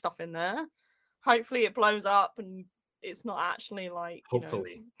just chuck stuff in there. Hopefully it blows up and it's not actually like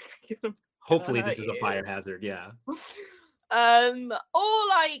hopefully this is a fire hazard. Yeah. Or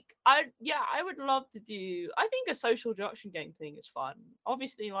like I would love to do. I think a social deduction game thing is fun.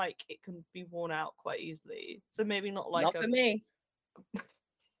 Obviously, like it can be worn out quite easily. So maybe not like for me.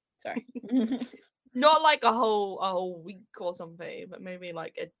 Sorry. Not like a whole week or something, but maybe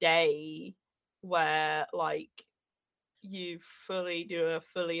like a day where like you do a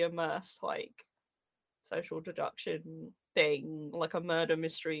fully immersed like social deduction thing, like a murder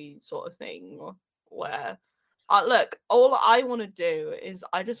mystery sort of thing, where look, all I want to do is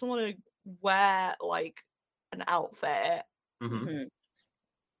I just want to wear like an outfit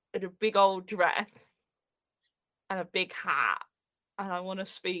in a big old dress and a big hat, and I want to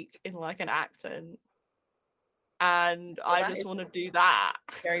speak in like an accent, and Well, I that just is want to a do that.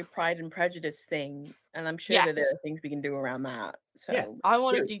 very Pride and Prejudice thing, and I'm sure that there Yes. are things we can do around that. So Yeah. I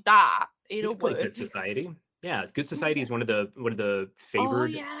want to Yeah. do that in We a could play Good wood. Society. Yeah, Good Society is one of the Oh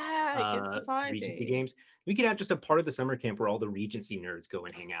favored yeah, Good Regency Society. games. We could have just a part of the summer camp where all the Regency nerds go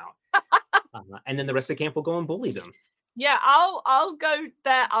and hang out, and then the rest of the camp will go and bully them. Yeah, I'll go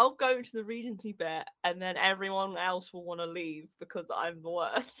there. I'll go to the Regency bit, and then everyone else will want to leave because I'm the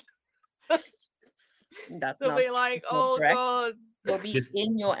worst. that's They'll not be like, not "Oh correct. God, You'll be This-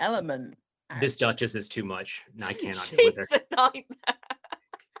 in your element. This actually. Duchess is too much. I cannot deal with her. she's a nightmare."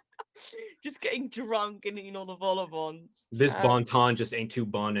 Just getting drunk and eating all the vol au vents. This Uh, bon ton just ain't too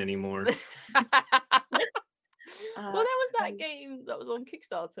bon anymore. Well, there was that game that was on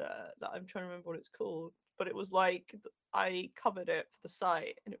Kickstarter that I'm trying to remember what it's called, but it was like I covered it for the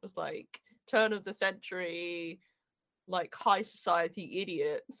site, and it was like turn of the century, like high society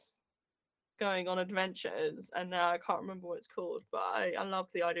idiots going on adventures, and now I can't remember what it's called, but I love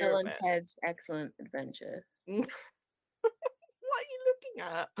the idea Bill of and it. Ted's Excellent Adventure. What are you looking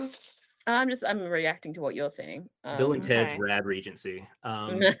at? I'm reacting to what you're saying. Bill and Ted's Okay. Rad Regency.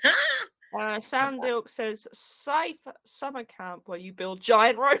 Sam Dilk says Scythe Summer Camp where you build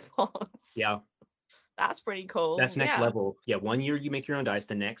giant robots. Yeah, That's pretty cool. that's next Yeah. level. Yeah, 1 year you make your own dice.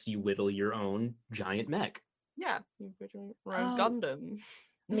 The next you whittle your own giant mech. Yeah, you build your own Oh. Gundam.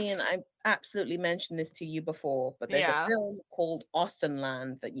 Me and I absolutely mentioned this to you before, but there's Yeah. a film called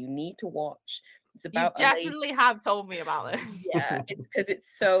Austenland that you need to watch. It's You about a lady. definitely have told me about this. Yeah, it's because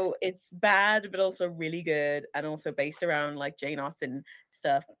it's bad, but also really good, and also based around like Jane Austen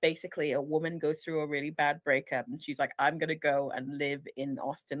stuff. Basically, a woman goes through a really bad breakup, and she's like, "I'm gonna go and live in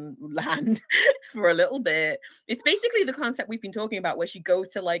Austen land for a little bit." It's basically the concept we've been talking about, where she goes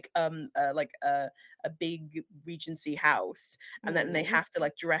to like a big Regency house, and then they Mhm. have to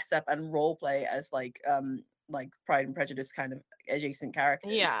like dress up and role play as like Pride and Prejudice kind of adjacent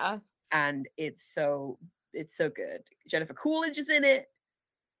characters. Yeah. And it's so good. Jennifer Coolidge is in it.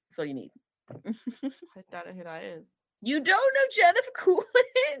 That's all you need. I don't know who that is. You don't know Jennifer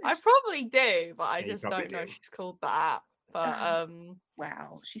Coolidge? I probably do, but I Yeah, you just probably don't know do. she's called that. But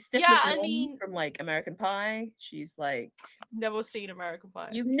Wow, she's Yeah, Stiffness I Mom mean- from like American Pie. She's like, never seen American Pie.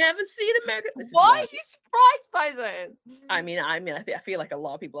 you've never seen American. This is Why why- are you surprised by this? I mean, I feel like a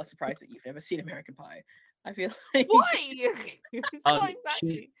lot of people are surprised that you've never seen American Pie. I feel like Why? It's not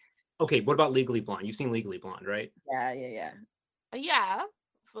she's- exactly. Okay, what about Legally Blonde? You've seen Legally Blonde, right? Yeah. Yeah.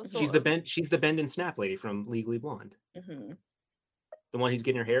 for She's sort the of. bend. She's the bend and snap lady from Legally Blonde. hmm The one who's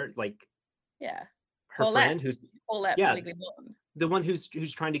getting her hair like Yeah. her Paulette. friend, who's Paulette Yeah. from Legally Blonde. the one who's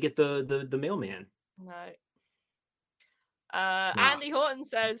trying to get the mailman. No. Nah. Andy Horton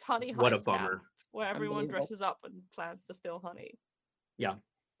says Honey What a Heist Camp, bummer. where everyone Unbelievable. dresses up and plans to steal honey.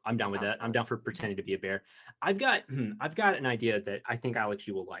 I'm down with Sounds that. I'm down for pretending to be a bear. I've got an idea that I think Alex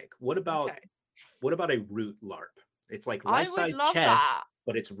you will like. What about Okay. a root LARP? It's like I life-size would love chess, that.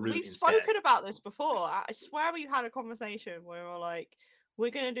 but it's root We've instead. spoken about this before. I swear we had a conversation where we were like,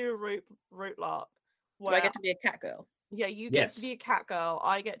 we're gonna do a root LARP. Do I Where get to be a cat girl? yeah, you get Yes. to be a cat girl.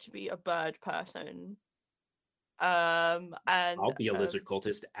 I get to be a bird person. And I'll be a lizard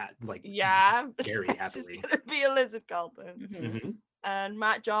cultist at like Yeah, very Alex is happily. gonna be a lizard Carlton, Mhm. Mhm. and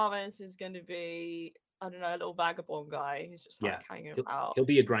Matt Jarvis is gonna be I don't know a little vagabond guy who's just like Yeah, hanging out. He'll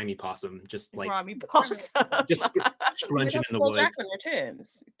be a grimy possum, just like Grimy possum. just scrunging in the Paul woods. Jackson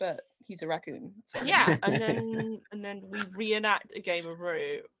returns, but he's a raccoon. so- Yeah, and then we reenact a game of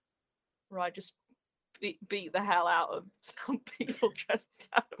Root where I just beat the hell out of some people dressed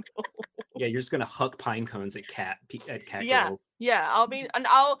as animals. Yeah, you're just gonna huck pine cones at cat Yeah. girls. Yeah, I mean, and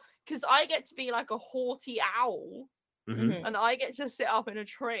because I get to be like a haughty owl, Mhm. Mhm. and I get to sit up in a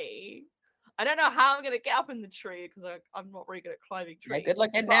tree. I don't know how I'm gonna get up in the tree because I'm not really good at climbing Yeah, trees. good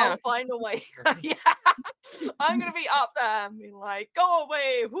luck getting But I'll down. find a way. Yeah, I'm gonna be up there and be like, "Go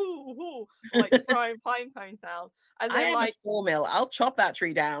away, whoo hoo!" Like throwing pine cones down, and I then am like a sawmill. I'll chop that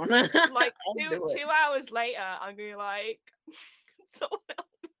tree down. like I'll do it. 2 hours later, I'm gonna be like, someone else.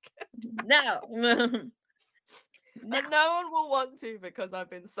 No. And no one will want to because I've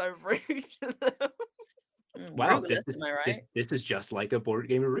been so rude to them. Wow, Rootless, this is am I right? this is just like a board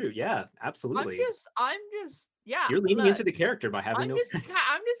game of Root. Yeah, absolutely. I'm just, yeah. You're leaning look, into the character by having I'm no just, offense.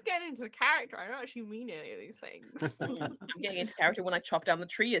 I'm just getting into the character. I don't actually mean any of these things. I'm getting into character when I chop down the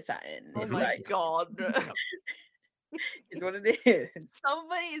tree you're sat in. Oh It's my like, god. it's what it is.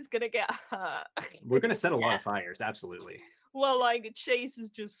 Somebody is gonna get hurt. We're gonna set a lot of fires, absolutely. Well, like Chase is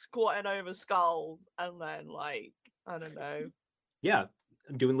just squatting over skulls, and then like I don't know. Yeah,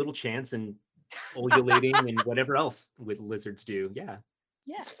 doing little chants and ululating and whatever else with lizards do. Yeah.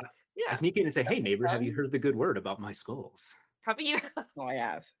 Yeah. I Yeah. sneak in and say, "Hey neighbor, have you heard the good word about my skulls?" Have you? Oh, I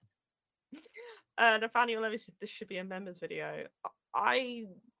have. Nathaniel Levy said this should be a members video.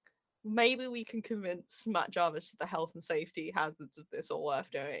 Maybe we can convince Matt Jarvis the health and safety hazards of this are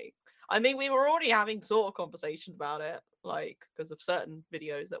worth doing. I mean, we were already having sort of conversations about it, like because of certain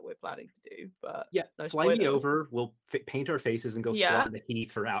videos that we're planning to do. But Yeah, no fly me spoilers. over. We'll paint our faces and go Yeah. squat in the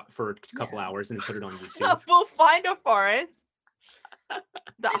heat for a couple Yeah. hours and then put it on YouTube. We'll find a forest that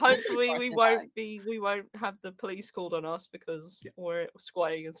This is hopefully forest we to won't have the police called on us because Yeah. we're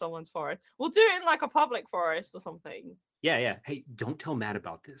squatting in someone's forest. We'll do it in like a public forest or something. Yeah. Hey, don't tell Matt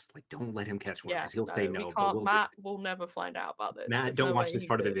about this. Like, don't let him catch one Yeah, because he'll say we no. But can't. we'll Matt will never find out about this. Matt, There's don't no watch way this he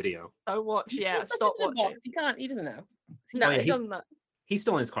part of the could. video. Don't watch. He's Yeah, stuck stop in the box. watching. He doesn't know. No, yeah, he he's- doesn't know. He's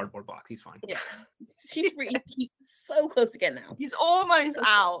still in his cardboard box. He's fine. Yeah. He's so close to getting out. He's almost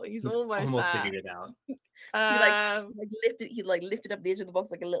out. He's He's almost out. figured it out. He lifted up the edge of the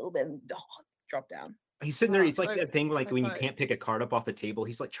box like a little bit and dropped down. He's sitting there. Oh, It's like so that thing like so when you funny. can't pick a card up off the table.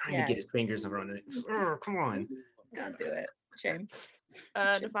 He's like trying to Yeah. get his fingers around it. Oh, come on. Can't do it. Shame.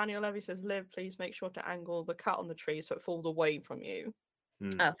 Nathaniel Levy says, "Liv, please make sure to angle the cut on the tree so it falls away from you."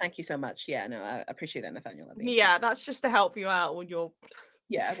 Oh, thank you so much. Yeah, no, I appreciate that, Nathaniel. Levy. Yeah, that's just to help you out when you're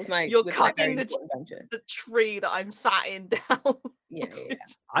Yeah, with my You're with my cutting very the important venture. the tree that I'm sat in down. Yeah.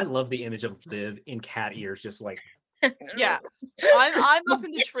 I love the image of Liv in cat ears, just like Yeah, I'm up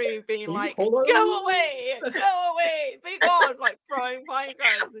in the tree being you like, hold on? "Go away, go away, be gone!" Like throwing pine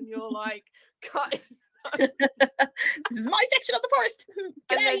cones, and you're like cutting, This is my section of the forest.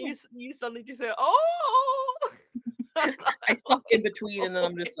 Get and out of then here. you suddenly just say, "Oh!" I stuck in between, and then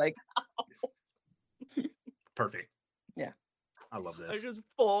I'm just like, perfect. Yeah. I love I this. just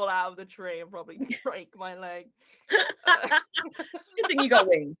fall out of the tree and probably break my leg. good thing you got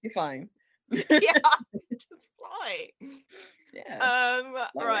wings. You're fine. Yeah, just fly. Yeah.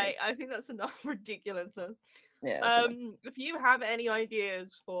 Right. I think that's enough ridiculousness. Yeah. that's enough. If you have any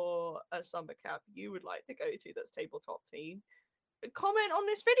ideas for a summer camp you would like to go to that's tabletop themed, comment on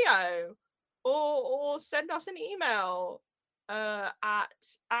this video or send us an email at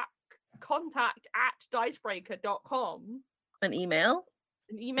contact@dicebreaker.com. An email.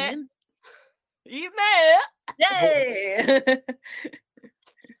 An email. Ian? Email. Yay!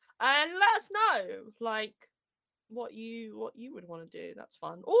 And let us know like what you would want to do. That's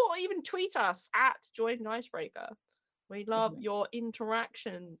fun. Or even tweet us at Join Icebreaker. We love your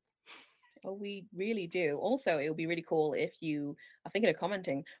interaction. Oh, we really do. Also, it would be really cool if you are thinking of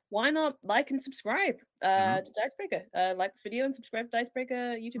commenting. Why not like and subscribe to Dicebreaker? Like this video and subscribe to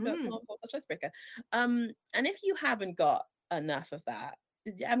Dicebreaker, youtube.com/Dicebreaker. And if you haven't got enough of that,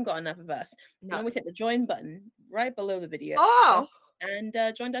 you haven't got enough of us, you can always hit the join button right below the video. Oh, And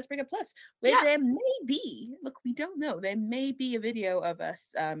join Dicebreaker Plus, where there may be, look, we don't know, there may be a video of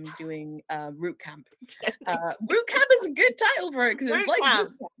us doing Root Camp. Root Camp is a good title for it because it's Root like Camp.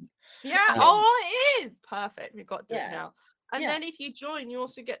 Root Camp. yeah. Um, Oh, it is perfect. We've got to do it yeah. now. And Yeah. then if you join, you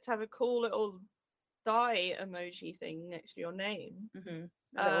also get to have a cool little die emoji thing next to your name, Mhm.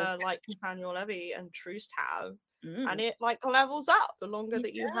 A little- like Nathaniel Levy and Truce have, Mm. and it like levels up the longer It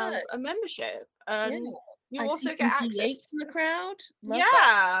that you have a does. membership. Yeah. You I also see get some access. D8s in the crowd. Love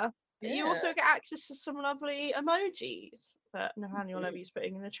that. Yeah. You also get access to some lovely emojis that Nathaniel Mhm. Levy's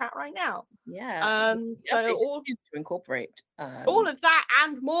putting in the chat right now. Yeah. So Definitely all to incorporate all of that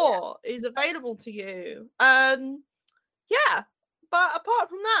and more is available to you. Yeah. But apart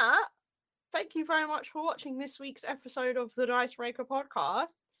from that, thank you very much for watching this week's episode of the Dicebreaker podcast.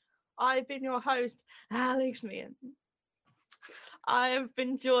 I've been your host, Alex Meehan. I have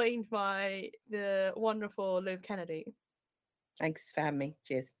been joined by the wonderful Liv Kennedy Thanks for having me.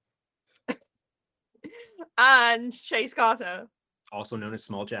 Cheers. and Chase Carter. Also known as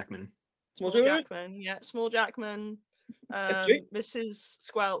Small Jackman. Small Small Jack. Jackman, yeah, Small Jackman. That's true. Mrs.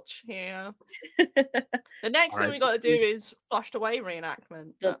 Squelch here. The next thing we got to do is Flushed Away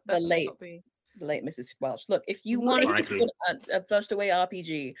reenactment. The That's late- gotta be- The late Mrs. Welch. Look, if you want R.I.P. a Flushed Away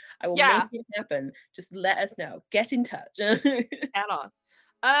RPG, I will Yeah. make it happen. Just let us know. Get in touch. Ella.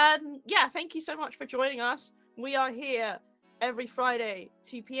 Yeah, thank you so much for joining us. We are here every Friday,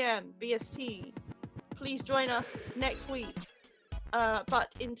 2 p.m. BST. Please join us next week. But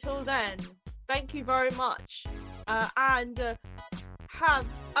until then, thank you very much. And have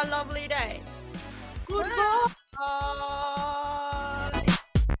a lovely day. Goodbye.